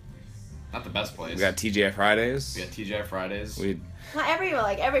 Not the best place. We got TGI Fridays. We got TGI Fridays. Not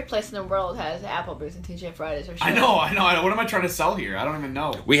every place in the world has Applebee's and TGI Fridays or shit. I know. What am I trying to sell here? I don't even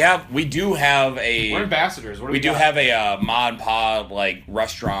know. We do have a... We're ambassadors. What do we do got? have a mod pod like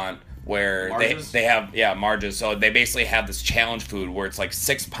restaurant where Marges? they have Marges. So they basically have this challenge food where it's like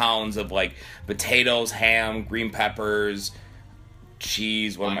 6 pounds of like potatoes, ham, green peppers,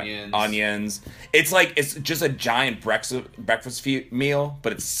 cheese, onions. It's just a giant breakfast meal,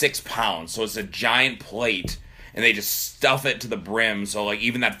 but it's 6 pounds. So it's a giant plate, and they just stuff it to the brim. So like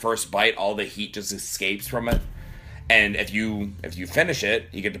even that first bite, all the heat just escapes from it. And if you finish it,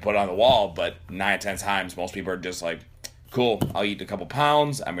 you get to put it on the wall. But 9 out of 10 times, most people are just like, cool, I'll eat a couple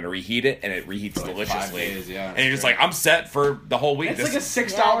pounds, I'm going to reheat it, and it reheats like deliciously. 5 days, yeah, and you're just like, I'm set for the whole week. It's like a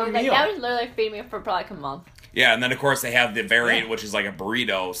 $6 meal. That would literally feed me for probably like a month. Yeah, and then of course they have the variant, which is like a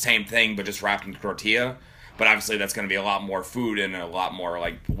burrito, same thing, but just wrapped in tortilla. But obviously that's going to be a lot more food and a lot more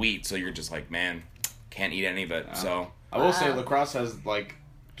like wheat, so you're just like, man, can't eat any of it. So I will say La Crosse has like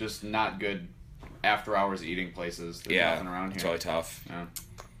just not good after hours eating places. There's nothing around here. It's really tough. Yeah,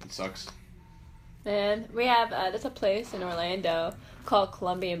 it sucks. And we have there's a place in Orlando called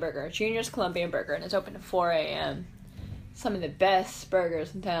Colombian Burger, Junior's Colombian Burger, and it's open at 4 a.m. Some of the best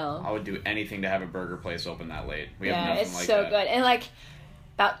burgers in town. I would do anything to have a burger place open that late. We have nothing it's like so that. good. And like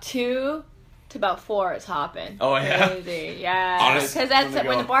about 2 to about 4, it's hopping. Oh yeah, crazy. Yeah. Honestly, because that's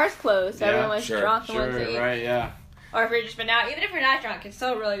when the bars close. So everyone's drunk and wants to eat. Right, yeah. Or if you're just been out, even if you're not drunk, it's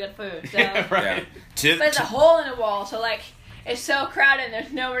still really good food. So. Right. Yeah. But it's a hole in the wall, so like it's so crowded and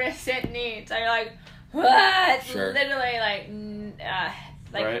there's nowhere to sit and eat. So you're like, what? It's literally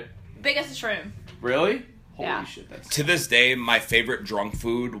like biggest room. Really? Holy shit, that's... To this day, my favorite drunk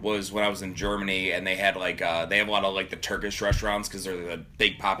food was when I was in Germany, and they had like they have a lot of like the Turkish restaurants because there's a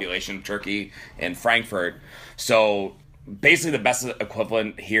big population of Turkey in Frankfurt. So basically, the best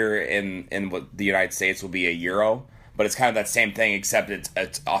equivalent here in what the United States will be a euro, but it's kind of that same thing except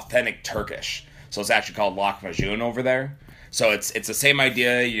it's authentic Turkish. So it's actually called lahmacun over there. So it's the same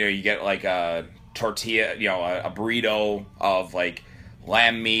idea. You know, you get like a tortilla, a burrito of like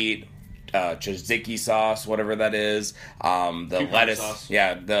lamb meat. Tzatziki sauce, whatever that is, the cucumber lettuce, sauce.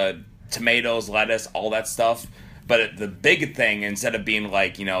 The tomatoes, lettuce, all that stuff. But the big thing, instead of being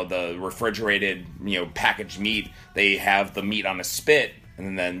like the refrigerated packaged meat, they have the meat on a spit,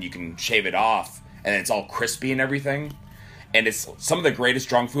 and then you can shave it off, and it's all crispy and everything. And it's some of the greatest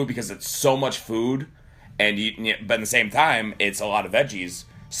drunk food because it's so much food, and but at the same time, it's a lot of veggies.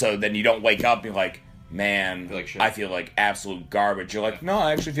 So then you don't wake up and be like, man, I feel like absolute garbage. You're like, no,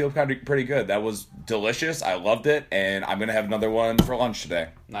 I actually feel kind of pretty good. That was delicious. I loved it, and I'm gonna have another one for lunch today.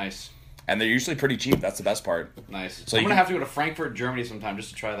 Nice. And they're usually pretty cheap. That's the best part. Nice. So I'm gonna have to go to Frankfurt, Germany sometime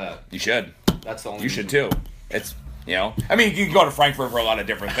just to try that. You should. That's the only. You should too. It's I mean, you can go to Frankfurt for a lot of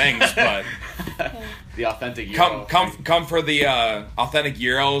different things, but the authentic Euro. Come for the authentic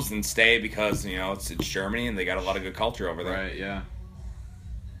Euros and stay because it's Germany and they got a lot of good culture over there. Right. Yeah.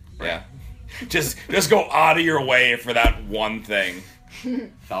 Yeah. Just go out of your way for that one thing.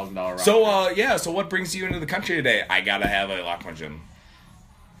 $1,000. So so what brings you into the country today? I gotta have a lahmacun.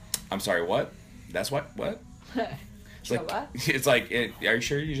 I'm sorry, what? That's what? It's like, are you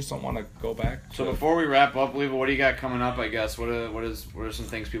sure you just don't want to go back? So before we wrap up, Leva, what do you got coming up? I guess what are some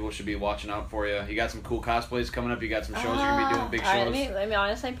things people should be watching out for you? You got some cool cosplays coming up. You got some shows you're gonna be doing, big shows. Right, let me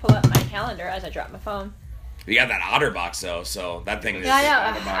honestly pull up my calendar as I drop my phone. You got that OtterBox though, so that thing is... Yeah,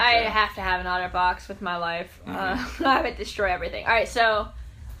 I know. I have to have an OtterBox with my life. Mm-hmm. I would destroy everything. Alright, so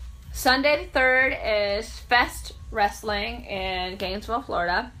Sunday the 3rd is Fest Wrestling in Gainesville,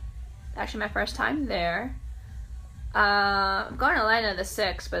 Florida. Actually my first time there. I'm going to Atlanta the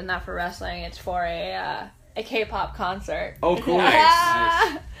 6th, but not for wrestling. It's for a K-pop concert. Oh, cool.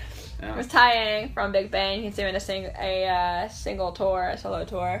 Nice. Yeah. There's Taeyang from Big Bang. He's doing a single tour, a solo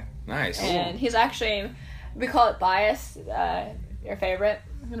tour. Nice. And he's actually, we call it Bias, your favorite.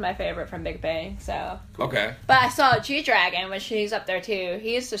 He's my favorite from Big Bang, so. Okay. But I saw G-Dragon, which he's up there too.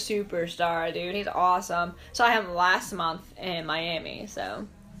 He's the superstar, dude. He's awesome. Saw him last month in Miami, so.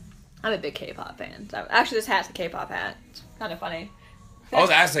 I'm a big K-pop fan. So actually, this hat's a K-pop hat. It's kind of funny. I was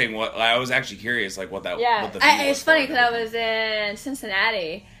asking I was actually curious, like, what that. Yeah, what the it's funny because I was in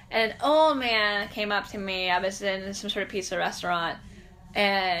Cincinnati, and an old man came up to me. I was in some sort of pizza restaurant,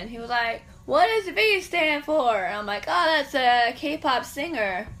 and he was like, "What does V stand for?" And I'm like, "Oh, that's a K-pop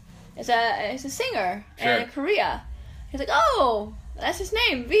singer. It's a singer in Korea." He's like, "Oh, that's his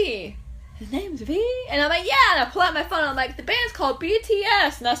name, V. His name's V?" And I'm like, "Yeah." And I pull out my phone. And I'm like, "The band's called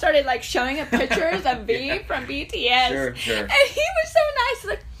BTS." And I started like showing him pictures of V from BTS. Sure. And he was so nice. He's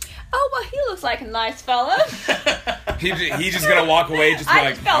like, "Oh, well, he looks like a nice fella." He's just gonna walk away, just be I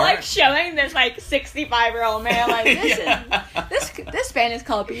like, just felt all like right. showing this like 65-year-old man like this band is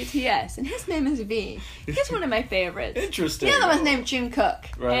called BTS and his name is V. He's one of my favorites. Interesting. The other one's named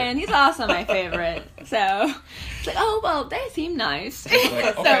Jungkook, Right. and he's also my favorite. So it's like, oh well, they seem nice. Like,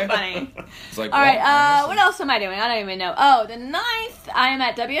 It's okay. so funny. It's like, All right, well, what else am I doing? I don't even know. Oh, the 9th, I am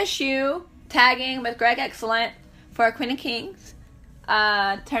at WSU tagging with Greg Excellent for Queen of Kings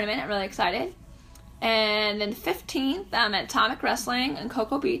tournament. I'm really excited. And then 15th, I'm at Atomic Wrestling in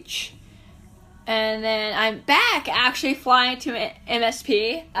Cocoa Beach. And then I'm back, actually flying to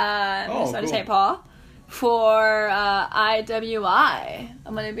MSP, Minnesota cool. St. Paul, for IWI.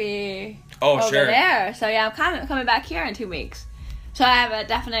 I'm going to be over sure. there. So yeah, I'm coming back here in 2 weeks. So I have a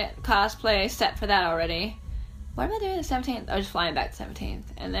definite cosplay set for that already. What am I doing the 17th? I was just flying back the 17th.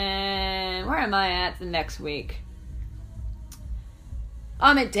 And then, where am I at the next week?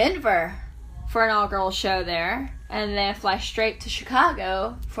 I'm in Denver for an all-girls show there. And then fly straight to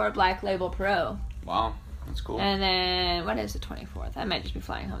Chicago for a Black Label Pro. Wow, that's cool. And then, what is the 24th? I might just be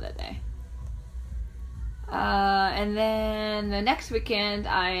flying home that day. And then the next weekend,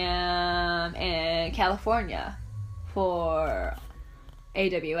 I am in California for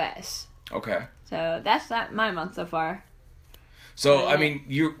AWS. Okay. So that's not my month so far. So, I mean,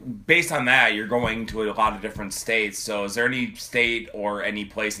 you based on that, you're going to a lot of different states. So, is there any state or any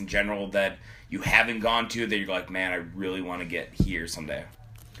place in general that you haven't gone to that you're like, man, I really want to get here someday?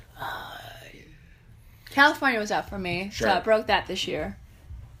 California was up for me, Sure. so I broke that this year.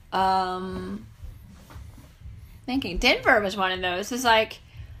 Thinking Denver was one of those. It's like,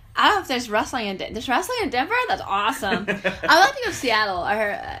 I don't know if there's wrestling in Denver. There's wrestling in Denver? That's awesome. I'd like to go to Seattle.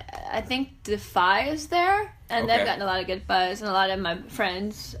 I think Defy is there, and Okay. they've gotten a lot of good buzz, and a lot of my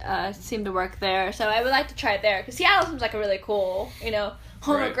friends seem to work there. So I would like to try it there, because Seattle seems like a really cool,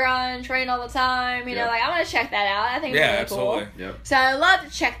 home Right. of grunge, rain all the time. Yeah. I want to check that out. I think it's Yeah, really absolutely. cool. Yep. So I'd love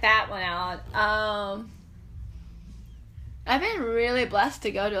to check that one out. I've been really blessed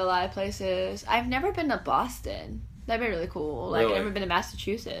to go to a lot of places. I've never been to Boston. That'd be really cool. Like, Really? I've never been to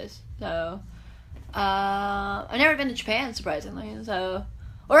Massachusetts. So, I've never been to Japan, surprisingly. So,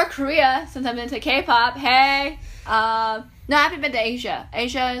 or Korea, since I'm into K-pop. Hey! No, I haven't been to Asia.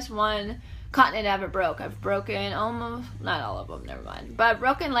 Asia is one continent I haven't broke. I've broken almost, not all of them, never mind. But I've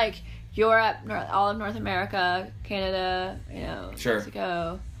broken, like, Europe, all of North America, Canada, Sure.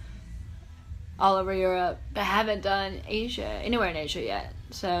 Mexico, all over Europe. But I haven't done Asia, anywhere in Asia yet.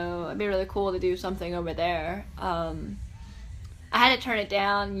 So it'd be really cool to do something over there. I had to turn it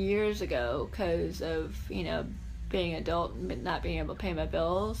down years ago because of, being an adult and not being able to pay my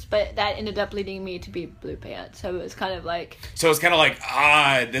bills. But that ended up leading me to be Blue Pants. So it was kind of like... So it's kind of like,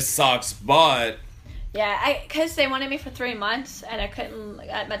 this sucks, but... Yeah, because they wanted me for 3 months, and I couldn't...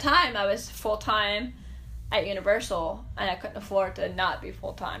 At my time, I was full-time at Universal, and I couldn't afford to not be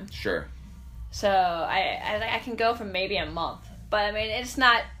full-time. Sure. So I can go for maybe a month. But, I mean, it's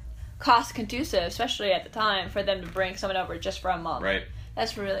not cost-conducive, especially at the time, for them to bring someone over just for a month. Right.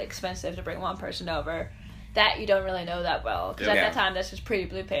 That's really expensive to bring one person over that you don't really know that well. Because at that time, this was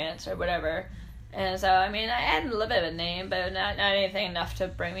pre-Blue Pants or whatever. And so, I mean, I had a little bit of a name, but not anything enough to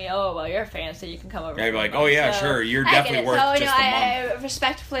bring me, oh, well, you're a fan, so you can come over. Yeah, you'd be for a like, month. oh, yeah, So, sure, you're I get definitely it. worth so, just a month. I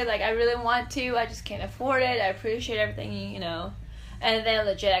respectfully, I really want to, I just can't afford it. I appreciate everything, And then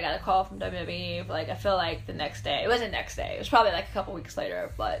legit, I got a call from WWE, I feel like the next day. It wasn't next day. It was probably a couple weeks later,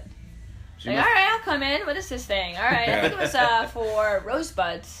 but... all right, I'll come in. What is this thing? All right, I think it was for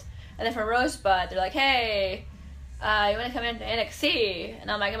Rosebuds. And then for Rosebud, they're like, hey, you want to come into NXT?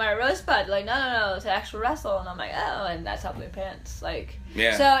 And I'm like, am I a Rosebud? They're like, no, it's an actual wrestle. And I'm like, oh, and that's how Blue Pants.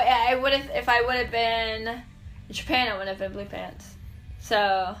 Yeah. So, yeah, if I would have been in Japan, I would have been Blue Pants.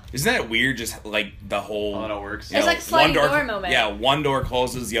 So isn't that weird? Just like the whole how that works. It's like sliding door moment. Yeah, one door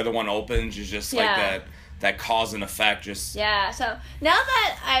closes, the other one opens. It's just like that cause and effect. Just yeah. So now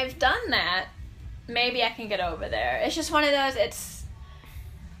that I've done that, maybe I can get over there. It's just one of those. It's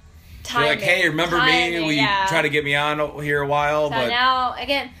timing. You're like, hey, remember me? Will you try to get me on here a while? So now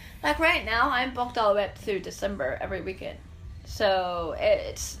again, like right now, I'm booked all the way up through December every weekend. So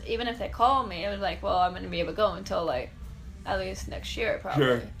it's even if they call me, it was like, well, I'm going to be able to go until like at least next year, probably.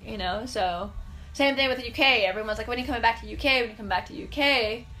 Sure. You know, so same thing with the UK. Everyone's like, when are you coming back to UK? When you come back to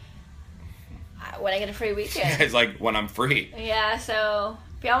UK? When I get a free weekend. It's like when I'm free. Yeah. So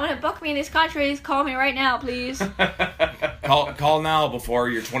if y'all want to book me in these countries, call me right now, please. Call now before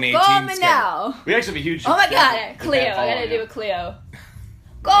your 2018. Call me now. We actually have a huge. Oh my God, Cleo! I gotta do a Cleo.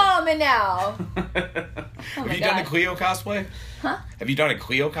 Call me now. Have you done a Cleo cosplay? Huh? Have you done a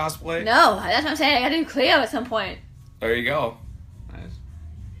Cleo cosplay? No, that's what I'm saying. I gotta do Cleo at some point. There you go. Nice.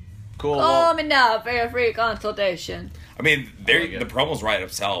 Cool. Call me now for your free consultation. I mean, the promo's right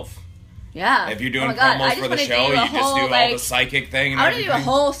itself. Yeah. If you're doing promos for the show, you just do all the psychic thing. And I want to do a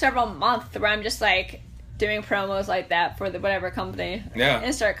whole several month where I'm just like doing promos like that for the whatever company. Yeah.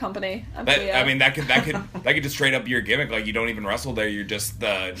 Insert company. I mean, that could just straight up be your gimmick. Like you don't even wrestle there. You're just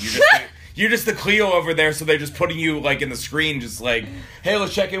the Cleo over there. So they're just putting you like in the screen, just like, hey,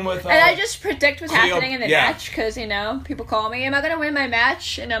 let's check in with. And I just predict what's Cleo, happening in the match because people call me, am I gonna win my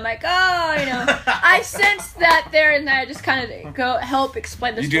match? And I'm like, I sense that there, and I just kind of go help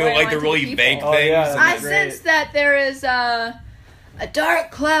explain the story. You do like the really vague things. Yeah, I sense that there is a dark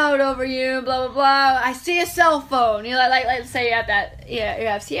cloud over you, blah blah blah. I see a cell phone. You know, like let's say you have that. Yeah, you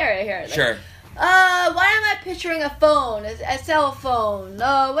have Sierra here. Like, Sure. Why am I picturing a phone? A cell phone?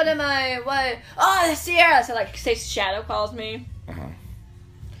 What am I? What? Oh, that's Sierra. So like, say Shadow calls me. Uh-huh.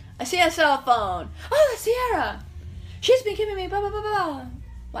 I see a cell phone. Oh, that's Sierra. She's been giving me blah blah blah blah.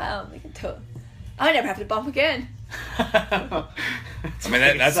 Wow, we can tell. I never have to bump again. I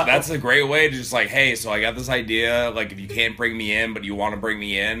mean, that's a great way to just like, hey, so I got this idea. Like, if you can't bring me in, but you want to bring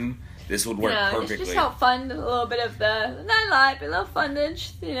me in, this would work perfectly. Just help fund a little bit of the not live, but a little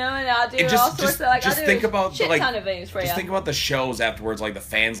fundage, and I'll do all sorts of like. Just think about shit ton of things for you. Just think about the shows afterwards, like the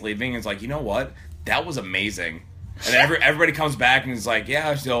fans leaving. It's like, you know what? That was amazing. And then everybody comes back and is like,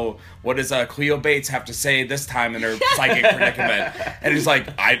 yeah, so what does Cleo Bates have to say this time in her psychic predicament? And it's like,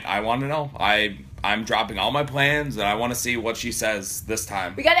 I want to know. I'm dropping all my plans, and I want to see what she says this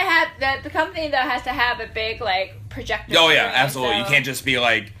time. We gotta have the company though has to have a big like projector. Oh yeah, absolutely. So. You can't just be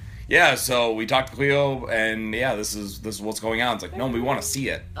like, yeah. So we talked to Cleo, and yeah, this is what's going on. It's like, no, we want to see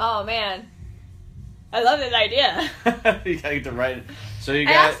it. Oh man, I love this idea. You gotta get to write it. So you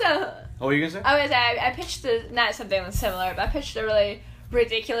got. What were you gonna say? I pitched not something similar, but I pitched a really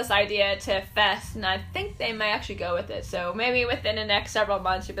ridiculous idea to Fest, and I think they might actually go with it. So maybe within the next several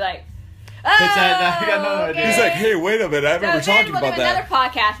months, you'll be like. I got another idea. He's like, hey, wait a minute, I remember talking about that. We'll do another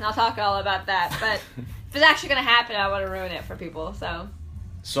podcast, and I'll talk all about that. But if it's actually going to happen, I want to ruin it for people.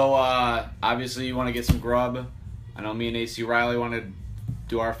 So obviously, you want to get some grub. I know me and AC Riley want to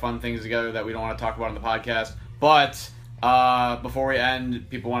do our fun things together that we don't want to talk about on the podcast. But before we end,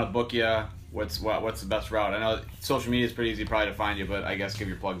 people want to book you. What's the best route? I know social media is pretty easy probably to find you, but I guess give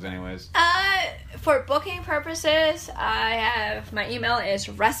your plugs anyways. For booking purposes, I have my email is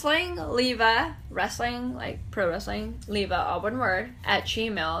Leva, wrestling like pro wrestling, Leva, all one word,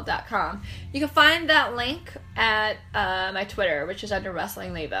 @gmail.com. You can find that link at my Twitter, which is under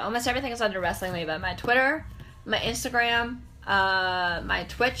Wrestling Leva. Almost everything is under Wrestling Leva. My Twitter, my Instagram, my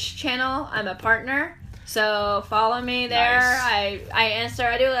Twitch channel. I'm a partner. So follow me there. Nice.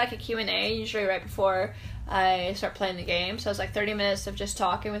 I do like a Q&A usually right before I start playing the game. So it's like 30 minutes of just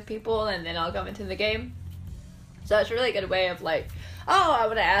talking with people, and then I'll go into the game. So it's a really good way of like, oh, I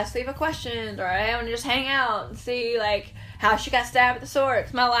want to ask Leva questions, or I want to just hang out and see like how she got stabbed with the sword.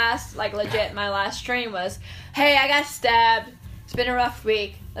 'Cause my last stream was, hey, I got stabbed. It's been a rough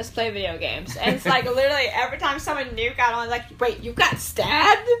week. Let's play video games. And it's like literally every time someone new got on, like, wait, you got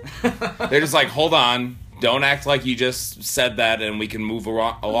stabbed? They're just like, hold on. Don't act like you just said that and we can move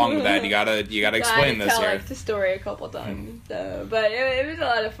along with that. You gotta explain this tell, here. Like, the story a couple times. So, but it was a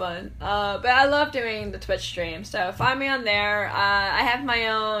lot of fun. But I love doing the Twitch stream. So find me on there. I have my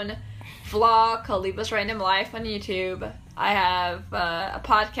own vlog called Leva's Random Life on YouTube. I have a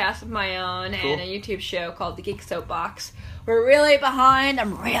podcast of my own and a YouTube show called The Geek Soapbox. We're really behind.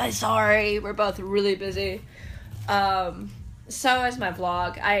 I'm really sorry. We're both really busy. So is my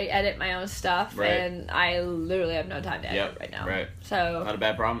vlog. I edit my own stuff, and I literally have no time to edit right now. Right. So not a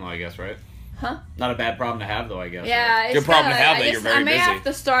bad problem, though, I guess, right? Huh? Not a bad problem to have, though, I guess. Yeah, it's good problem good. to have that you're very I may busy. have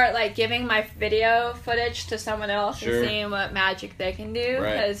to start like giving my video footage to someone else Sure. and seeing what magic they can do.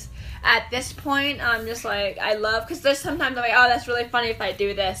 Right. Because at this point, I'm just like, I love, because there's sometimes I'm like, oh, that's really funny if I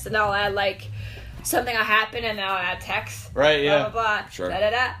do this, and I'll add like something will happen, and then I'll add text. Right, yeah. Blah blah blah. Sure. Da da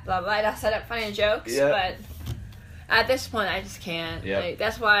da. Blah blah. And I'll set up funny jokes, Yeah. but. At this point, I just can't. Yep. Like,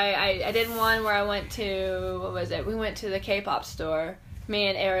 that's why I did one where I went to, what was it? We went to the K-pop store. Me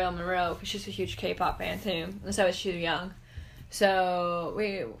and Ariel Monroe, because she's a huge K-pop fan too, and so is Shu Young. So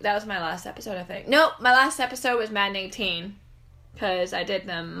that was my last episode, I think. Nope, my last episode was Madden 18, because I did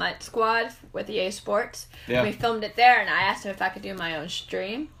the Mutt Squad with EA Sports. Yeah. We filmed it there, and I asked him if I could do my own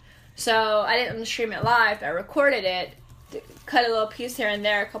stream. So I didn't stream it live, but I recorded it, cut a little piece here and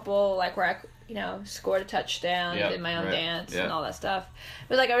there, a couple like where I scored a touchdown, Yep, did my own right, dance yep. and all that stuff. It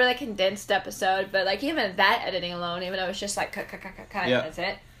was like a really condensed episode, but like even that editing alone, even though it was just like cut, Yeah. that's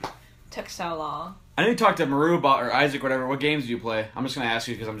it, took so long. I need to talk to Maru about, or Isaac, whatever. What games do you play? I'm just going to ask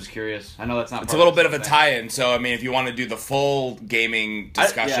you because I'm just curious. I know that's not It's a part little of bit of a thing. tie-in, so I mean, if you want to do the full gaming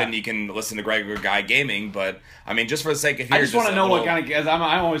discussion, yeah. you can listen to Gregor Guy Gaming. But I mean, just for the sake of here, I just want to know what kind of, because I'm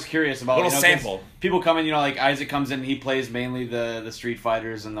always curious about little 'cause sample. People come in, like Isaac comes in, he plays mainly the Street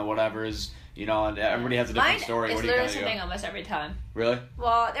Fighters and the whatevers, and everybody has a different Mine story. is What do you literally kind of something go? almost every time. Really?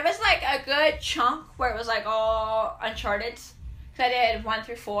 Well, there was like a good chunk where it was like all Uncharted, because I did 1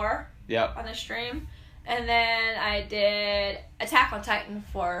 through 4 Yep. on the stream. And then I did Attack on Titan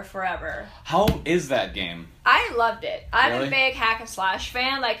for forever. How is that game? I loved it. I'm Really? a big hack and slash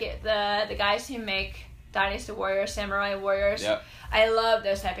fan. Like the guys who make Dynasty Warriors, Samurai Warriors. Yep. I love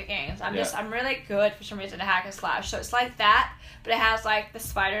those type of games. I'm really good for some reason at hack and slash. So it's like that, but it has like the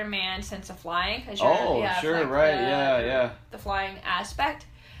Spider-Man sense of flying. Cause Oh, sure, like, right, yeah. The flying aspect.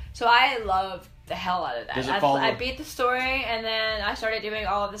 So I love the hell out of that. Does it follow- I beat the story, and then I started doing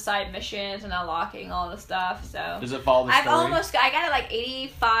all of the side missions and unlocking all the stuff. So Does it follow the I story? got it like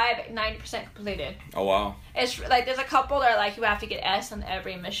 85-90% completed. Oh wow! It's like there's a couple that are like you have to get S on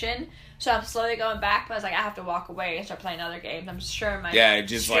every mission. So I'm slowly going back, but I was like I have to walk away and start playing other games. I'm sure my Yeah,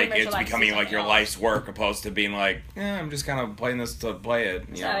 just like streamers it's are, becoming see like your something else. life's work, opposed to being like, I'm just kind of playing this to play it.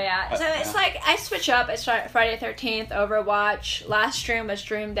 You So know? yeah, so it's like I switch up. I start Friday 13th, Overwatch. Last stream was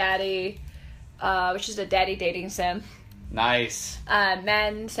Dream Daddy, which is a daddy dating sim. Nice.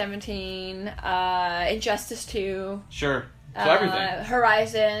 Madden 17, Injustice 2. Sure. So everything.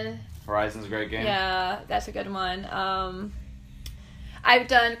 Horizon. Horizon's a great game. Yeah, that's a good one. I've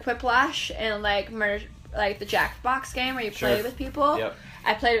done Quiplash and like the Jackbox game where you play Sure. with people. Yep.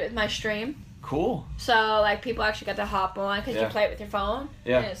 I played it with my stream. Cool. So like people actually got to hop on because you Yeah. play it with your phone.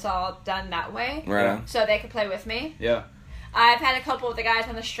 Yeah. And it's all done that way. Right on. So they could play with me. Yeah. I've had a couple of the guys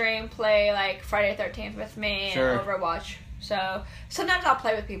on the stream play like Friday 13th with me Sure. and Overwatch. So sometimes I'll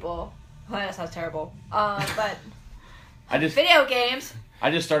play with people. Well, that sounds terrible. But video games. I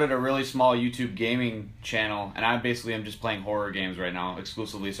just started a really small YouTube gaming channel, and I basically am just playing horror games right now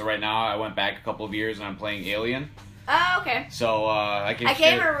exclusively. So right now, I went back a couple of years, and I'm playing Alien. Oh, okay. So I I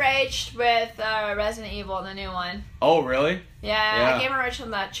came enraged with Resident Evil, the new one. Oh, really? Yeah, I came enraged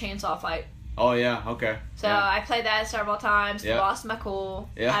from that chainsaw fight. Oh, yeah, okay. So yeah. I played that several times, Yeah. lost my cool.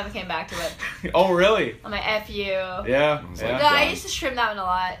 Yeah. I haven't came back to it. Oh, really? I'm like, F you. Yeah. like, No, yeah. I used to stream that one a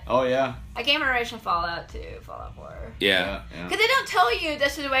lot. Oh, yeah. I came enraged from Fallout too, Fallout 4. Yeah. Because they don't tell you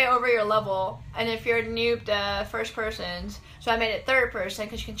this is way over your level, and if you're noob to first persons, so I made it third person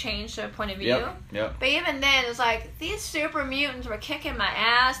because you can change the point of view. Yep. But even then, it's like these super mutants were kicking my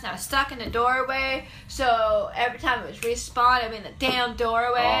ass, and I was stuck in the doorway. So every time it was respawn, I'd be in the damn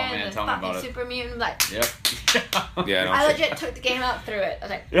doorway, Oh, man, and the tell me fucking about it. super mutant like. Yep. Yeah. I legit took the game out through it. I was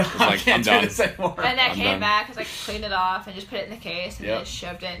like, Yeah, like, I can't I'm do done. this anymore. and then I I'm came done. back because I cleaned it off and just put it in the case and Yep. just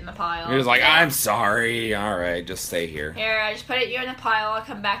shoved it in the pile. He was like, I'm sorry. All right, just stay here. Here, I just put it you in a pile. I'll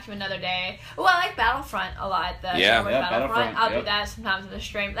come back to another day. Oh, I like Battlefront a lot. The Yeah. Star Wars Yeah, Battlefront. Battlefront, I'll do yep. that sometimes in the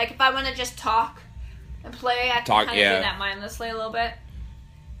stream. Like if I want to just talk and play, I can Talk, kind of yeah. do that mindlessly a little bit.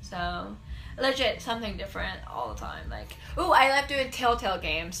 So, legit something different all the time. Like, ooh, I love doing Telltale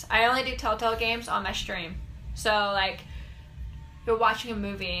games. I only do Telltale games on my stream. So like, you're watching a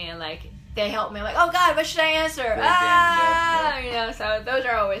movie and like they help me. Like, oh God, what should I answer? Great You know. So those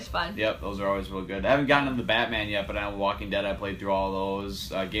are always fun. Yep, those are always real good. I haven't gotten into the Batman yet, but I know Walking Dead, I played through all those.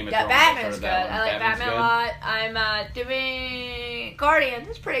 Game of Yeah, Thrones, Batman's good. that one. I like Batman's Batman good. a lot. I'm doing Guardians.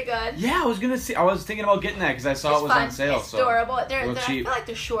 It's pretty good. Yeah, I was thinking about getting that because I saw It's it was fun. on sale. It's so. adorable. They're, real I cheap. feel like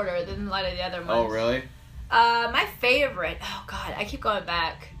they're shorter than a lot of the other ones. Oh, really? My favorite. Oh God, I keep going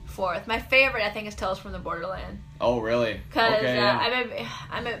back. fourth. My favorite, I think, is Tales from the Borderland. Oh, really? Because okay,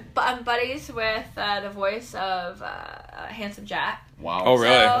 I'm buddies with the voice of Handsome Jack. Wow. Oh,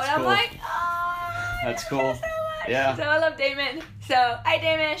 really? So, That's and I'm cool. like, oh, That's cool. so much. Yeah. So I love Damon. So, hi,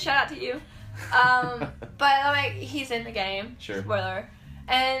 Damon. Shout out to you. But like, he's in the game. Sure. Spoiler.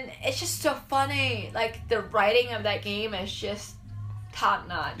 And it's just so funny. Like, the writing of that game is just top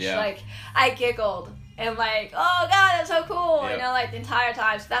notch. Yeah. Like, I giggled. And like, oh god, that's so cool. Yep. You know, like the entire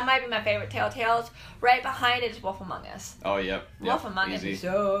time. So that might be my favorite Telltales. Right behind it is Wolf Among Us. Oh, yep. Wolf Among Us is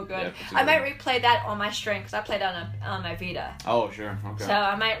so good. Yep, I might replay that on my stream because I played on my Vita. Oh, sure. Okay. So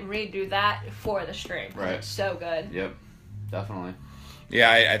I might redo that for the stream. Right. It's so good. Yep. Definitely.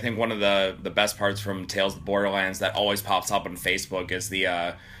 Yeah, I think one of the best parts from Tales of the Borderlands that always pops up on Facebook is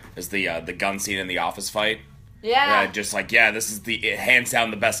the gun scene in the office fight. Yeah. Just like, yeah, this is hands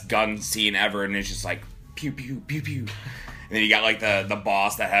down the best gun scene ever, and it's just like pew pew pew pew. And then you got like the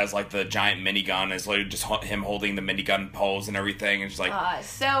boss that has like the giant minigun. It's literally just him holding the minigun pose and everything. And just like,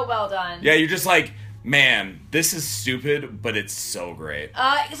 so well done. yeah, you're just like, man, this is stupid, but it's so great.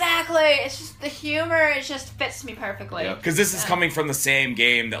 Exactly. It's just the humor. It just fits me perfectly. Because this is coming from the same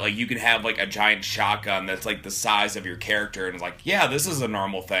game that like you can have like a giant shotgun that's like the size of your character, and it's like, yeah, this is a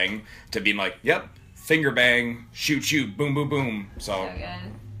normal thing to be like, yep, finger bang, shoot, boom, boom, boom. So good.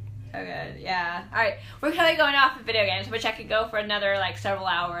 So good. Yeah. All right. We're kind of going off of video games, which I could go for another like several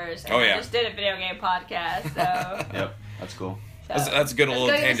hours. And I just did a video game podcast, so. Yep. That's cool. So, that's a good little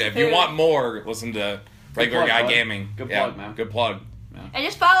tangent. If you want more, listen to Regular Guy Gaming. Good plug, man. Good plug. Yeah. And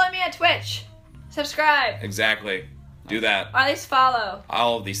just follow me on Twitch. Subscribe. Exactly. Do that. Or at least follow.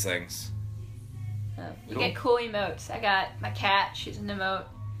 All of these things. You get cool emotes. I got my cat. She's an emote.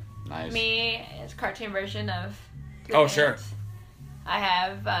 Nice. Me. It's a cartoon version of. Oh, sure. I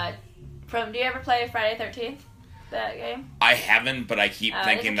have do you ever play Friday 13th? That game? I haven't, but I keep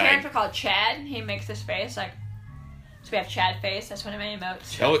thinking there's a character called Chad. He makes this face like. So we have Chad face. That's one of my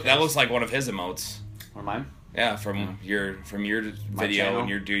emotes. That looks like one of his emotes. Or mine? Yeah, from your video when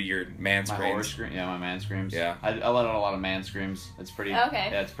you do your man my screams. Scream. Yeah, my man screams. Yeah. I let out a lot of man screams. It's pretty. Okay.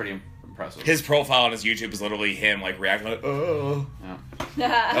 Yeah, it's pretty impressive. His profile on his YouTube is literally him like reacting like, oh.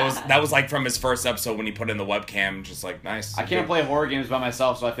 Yeah. That was like from his first episode when he put in the webcam, just like nice. I can't play horror games by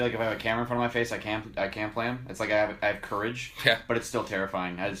myself, so I feel like if I have a camera in front of my face, I can't play them. It's like I have courage, but it's still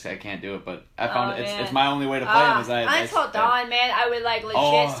terrifying. I can't do it. But I found it's my only way to play them. Is I told Dawn, man, I would like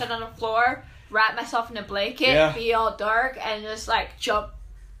legit sit on the floor, wrap myself in a blanket, be all dark, and just like jump,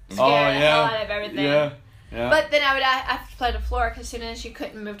 scare the hell out of everything. Yeah. Yeah. But then I would have to play the floor because as soon as she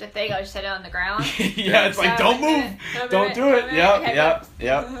couldn't move the thing, I would set it on the ground. It's like, don't move. Don't do it. Yep.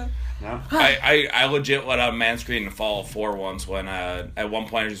 No. I legit let out a man scream in Fallout 4 once when at one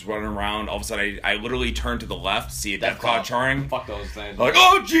point I was just running around. All of a sudden I literally turned to the left to see a death claw charring. Fuck those things. Like,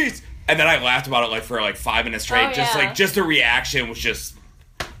 oh jeez! And then I laughed about it for 5 minutes straight. Just the reaction was just,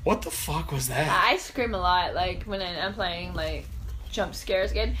 what the fuck was that? I scream a lot like when I'm playing like jump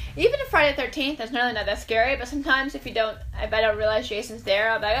scares again. Even in Friday the 13th, it's really not that scary. But sometimes if I don't realize Jason's there,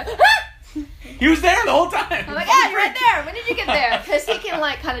 I'll be like, ah! He was there the whole time. I'm like, yeah, you're right there. When did you get there? Because he can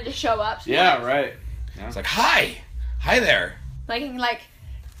like kind of just show up. Sometimes. Yeah, right. Yeah. It's like, hi there. Like,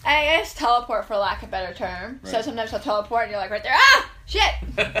 I guess teleport for lack of a better term. Right. So sometimes I'll teleport and you're like right there. Ah, shit.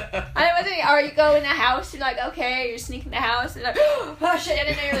 Or you go in the house. You're like, okay, you're sneaking in the house. And you're like, oh shit, I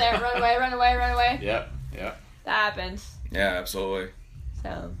didn't know you were there. Run away. Yep. That happens. Yeah, absolutely.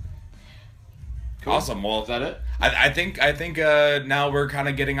 So. Cool. Awesome. Well, is that it? I think now we're kind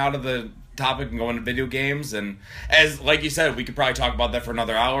of getting out of the topic and going to video games, and like you said, we could probably talk about that for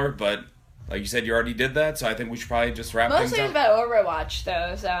another hour, but like you said, you already did that, so I think we should probably just wrap things up. Mostly about Overwatch,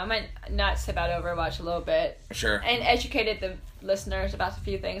 though, so I might nuts about Overwatch a little bit. Sure. And educated the listeners about a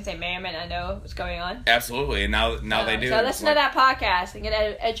few things they may or may not know what's going on. Absolutely, and now they do. So listen to that podcast and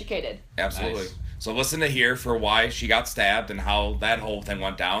get educated. Absolutely. Nice. So listen to here for why she got stabbed and how that whole thing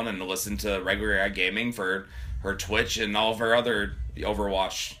went down, and listen to Regular Guy Gaming for her Twitch and all of her other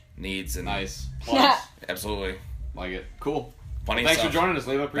Overwatch needs. And nice. Yeah. Absolutely. Like it. Cool. Funny Thanks stuff. for joining us,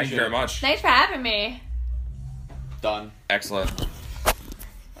 Leva. Appreciate it. Thank you very much. Thanks for having me. Done. Excellent.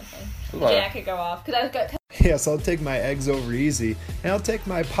 Okay. Yeah, I could go off. Because I was good. Yes, I'll take my eggs over easy, and I'll take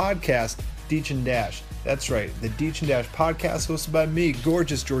my podcast, Deech and Dash. That's right, the Deech and Dash podcast hosted by me,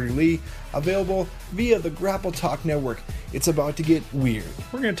 gorgeous Jordy Lee, available via the Grapple Talk Network. It's about to get weird.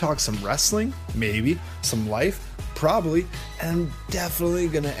 We're going to talk some wrestling, maybe, some life, probably, and I'm definitely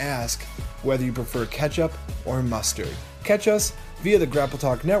going to ask whether you prefer ketchup or mustard. Catch us via the Grapple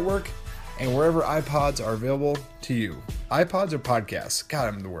Talk Network and wherever iPods are available to you. iPods or podcasts? God,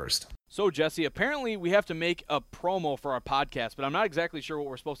 I'm the worst. So, Jesse, apparently we have to make a promo for our podcast, but I'm not exactly sure what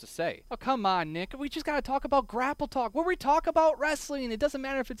we're supposed to say. Oh, come on, Nick. We just got to talk about Grapple Talk, where we talk about wrestling. It doesn't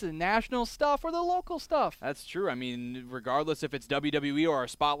matter if it's the national stuff or the local stuff. That's true. I mean, regardless if it's WWE or our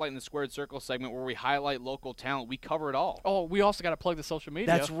Spotlight in the Squared Circle segment where we highlight local talent, we cover it all. Oh, we also got to plug the social media.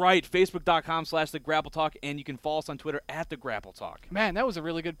 That's right. Facebook.com/The Grapple Talk, and you can follow us on Twitter @The Grapple Talk. Man, that was a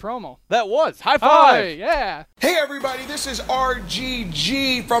really good promo. That was. High five. Hi, yeah. Hey, everybody. This is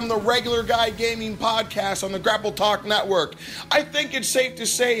RGG from the Regular Guy Gaming Podcast on the Grapple Talk Network. I think it's safe to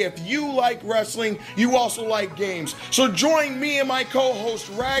say if you like wrestling, you also like games. So join me and my co-host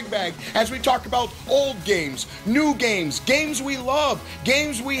Ragbag as we talk about old games, new games, games we love,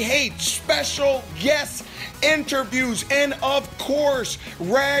 games we hate, special guests, interviews, and of course,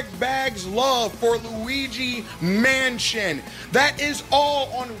 Ragbag's love for Luigi Mansion. That is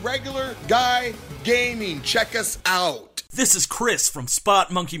all on Regular Guy Gaming. Check us out. This is Chris from Spot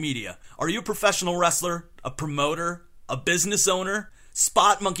Monkey Media. Are you a professional wrestler, a promoter, a business owner?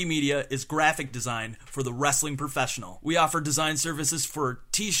 Spot Monkey Media is graphic design for the wrestling professional. We offer design services for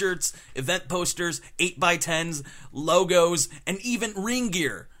t-shirts, event posters, 8x10s, logos, and even ring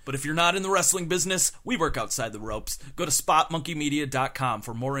gear. But if you're not in the wrestling business, we work outside the ropes. Go to spotmonkeymedia.com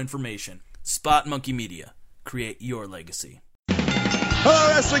for more information. Spot Monkey Media. Create your legacy. Hello,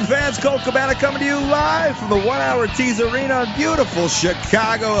 wrestling fans. Colt Cabana coming to you live from the 1 Hour Tease Arena in beautiful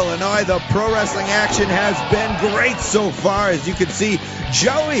Chicago, Illinois. The pro wrestling action has been great so far. As you can see,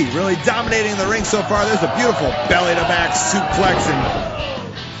 Joey really dominating the ring so far. There's a beautiful belly-to-back suplex.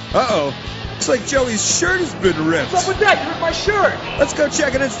 And uh-oh. Looks like Joey's shirt has been ripped. What's up with that? You ripped my shirt. Let's go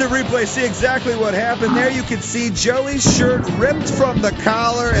check an instant replay, see exactly what happened. There you can see Joey's shirt ripped from the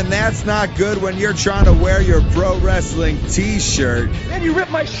collar, and that's not good when you're trying to wear your pro wrestling t-shirt. Man, you ripped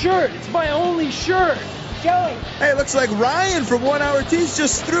my shirt. It's my only shirt. Joey. Hey, it looks like Ryan from 1 Hour Tees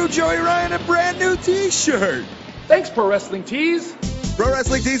just threw Joey Ryan a brand new t-shirt. Thanks, Pro Wrestling Tees.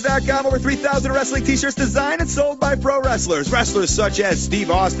 ProWrestlingTees.com, over 3,000 wrestling t-shirts designed and sold by pro wrestlers. Wrestlers such as Steve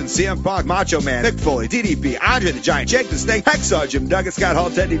Austin, CM Punk, Macho Man, Mick Foley, DDP, Andre the Giant, Jake the Snake, Hacksaw Jim Duggan, Scott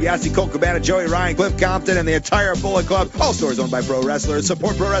Hall, Ted DiBiase, Colt Cabana, Joey Ryan, Cliff Compton, and the entire Bullet Club. All stores owned by pro wrestlers.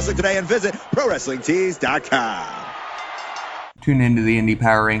 Support pro wrestling today and visit ProWrestlingTees.com. Tune into the Indie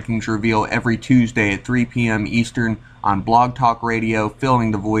Power Rankings reveal every Tuesday at 3 p.m. Eastern on Blog Talk Radio, Filling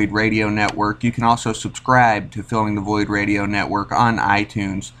the Void Radio Network. You can also subscribe to Filling the Void Radio Network on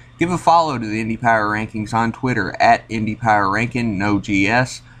iTunes. Give a follow to the Indie Power Rankings on Twitter at Indie Power Ranking, no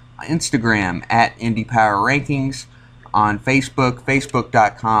GS, Instagram at Indie Power Rankings, on Facebook,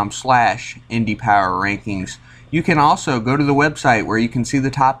 facebook.com/Indie Power Rankings. You can also go to the website where you can see the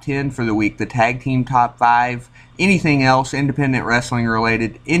top 10 for the week, the tag team top 5, anything else independent wrestling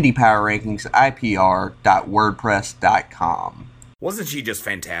related, Indie Power Rankings, IPR.wordpress.com. Wasn't she just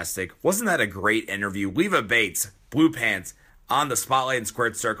fantastic? Wasn't that a great interview? Leva Bates, Blue Pants, on the Spotlight and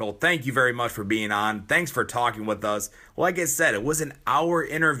Squared Circle. Thank you very much for being on. Thanks for talking with us. Like I said, it was an hour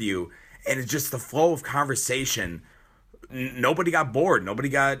interview, and it's just the flow of conversation. Nobody got bored. Nobody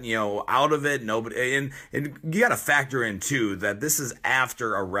got, out of it. Nobody, and you got to factor in too that this is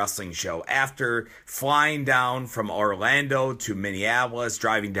after a wrestling show, after flying down from Orlando to Minneapolis,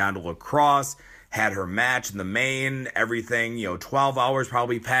 driving down to La Crosse, had her match in the main, everything, 12 hours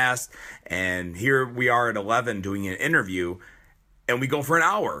probably passed, and here we are at 11 doing an interview, and we go for an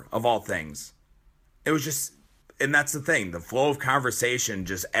hour of all things. It was just, and that's the thing, the flow of conversation,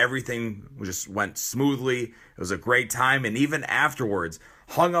 just everything just went smoothly. It was a great time, and even afterwards,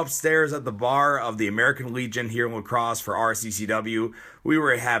 hung upstairs at the bar of the American Legion here in La Crosse for RCCW, we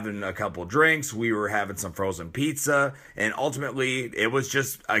were having a couple drinks, we were having some frozen pizza, and ultimately, it was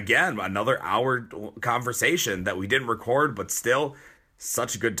just, again, another hour conversation that we didn't record, but still,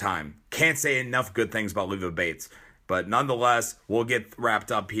 such a good time. Can't say enough good things about Leva Bates. But nonetheless, we'll get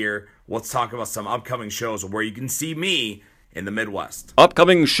wrapped up here. Let's talk about some upcoming shows where you can see me in the Midwest.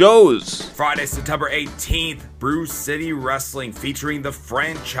 Upcoming shows. Friday, September 18th, Bruce City Wrestling featuring the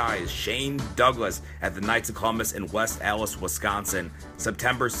franchise Shane Douglas at the Knights of Columbus in West Allis, Wisconsin.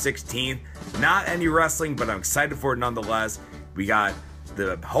 September 16th, not any wrestling, but I'm excited for it nonetheless. We got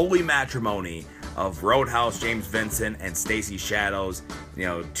the holy matrimony of Roadhouse, James Vincent, and Stacy Shadows.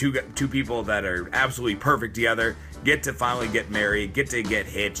 Two people that are absolutely perfect together, get to finally get married, get to get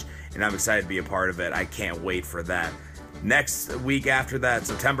hitched, and I'm excited to be a part of it. I can't wait for that. Next week after that,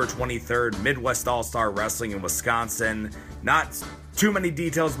 September 23rd, Midwest All-Star Wrestling in Wisconsin. Not too many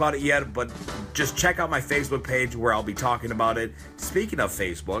details about it yet, but just check out my Facebook page where I'll be talking about it. Speaking of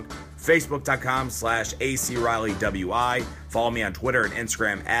Facebook, facebook.com/ACRileyWI. Follow me on Twitter and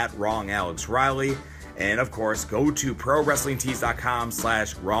Instagram @WrongAlexRiley. And of course, go to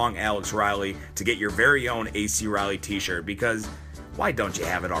ProWrestlingTees.com/WrongAlexRiley to get your very own AC Riley t-shirt, because why don't you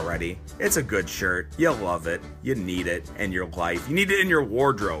have it already? It's a good shirt. You love it. You need it in your life. You need it in your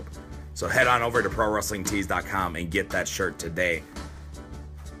wardrobe. So head on over to ProWrestlingTees.com and get that shirt today.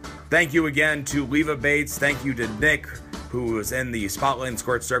 Thank you again to Leva Bates. Thank you to Nick, who was in the Spotlight and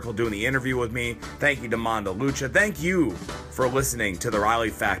Squared Circle doing the interview with me. Thank you to Mondo Lucha. Thank you for listening to The Riley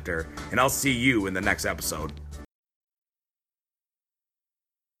Factor, and I'll see you in the next episode.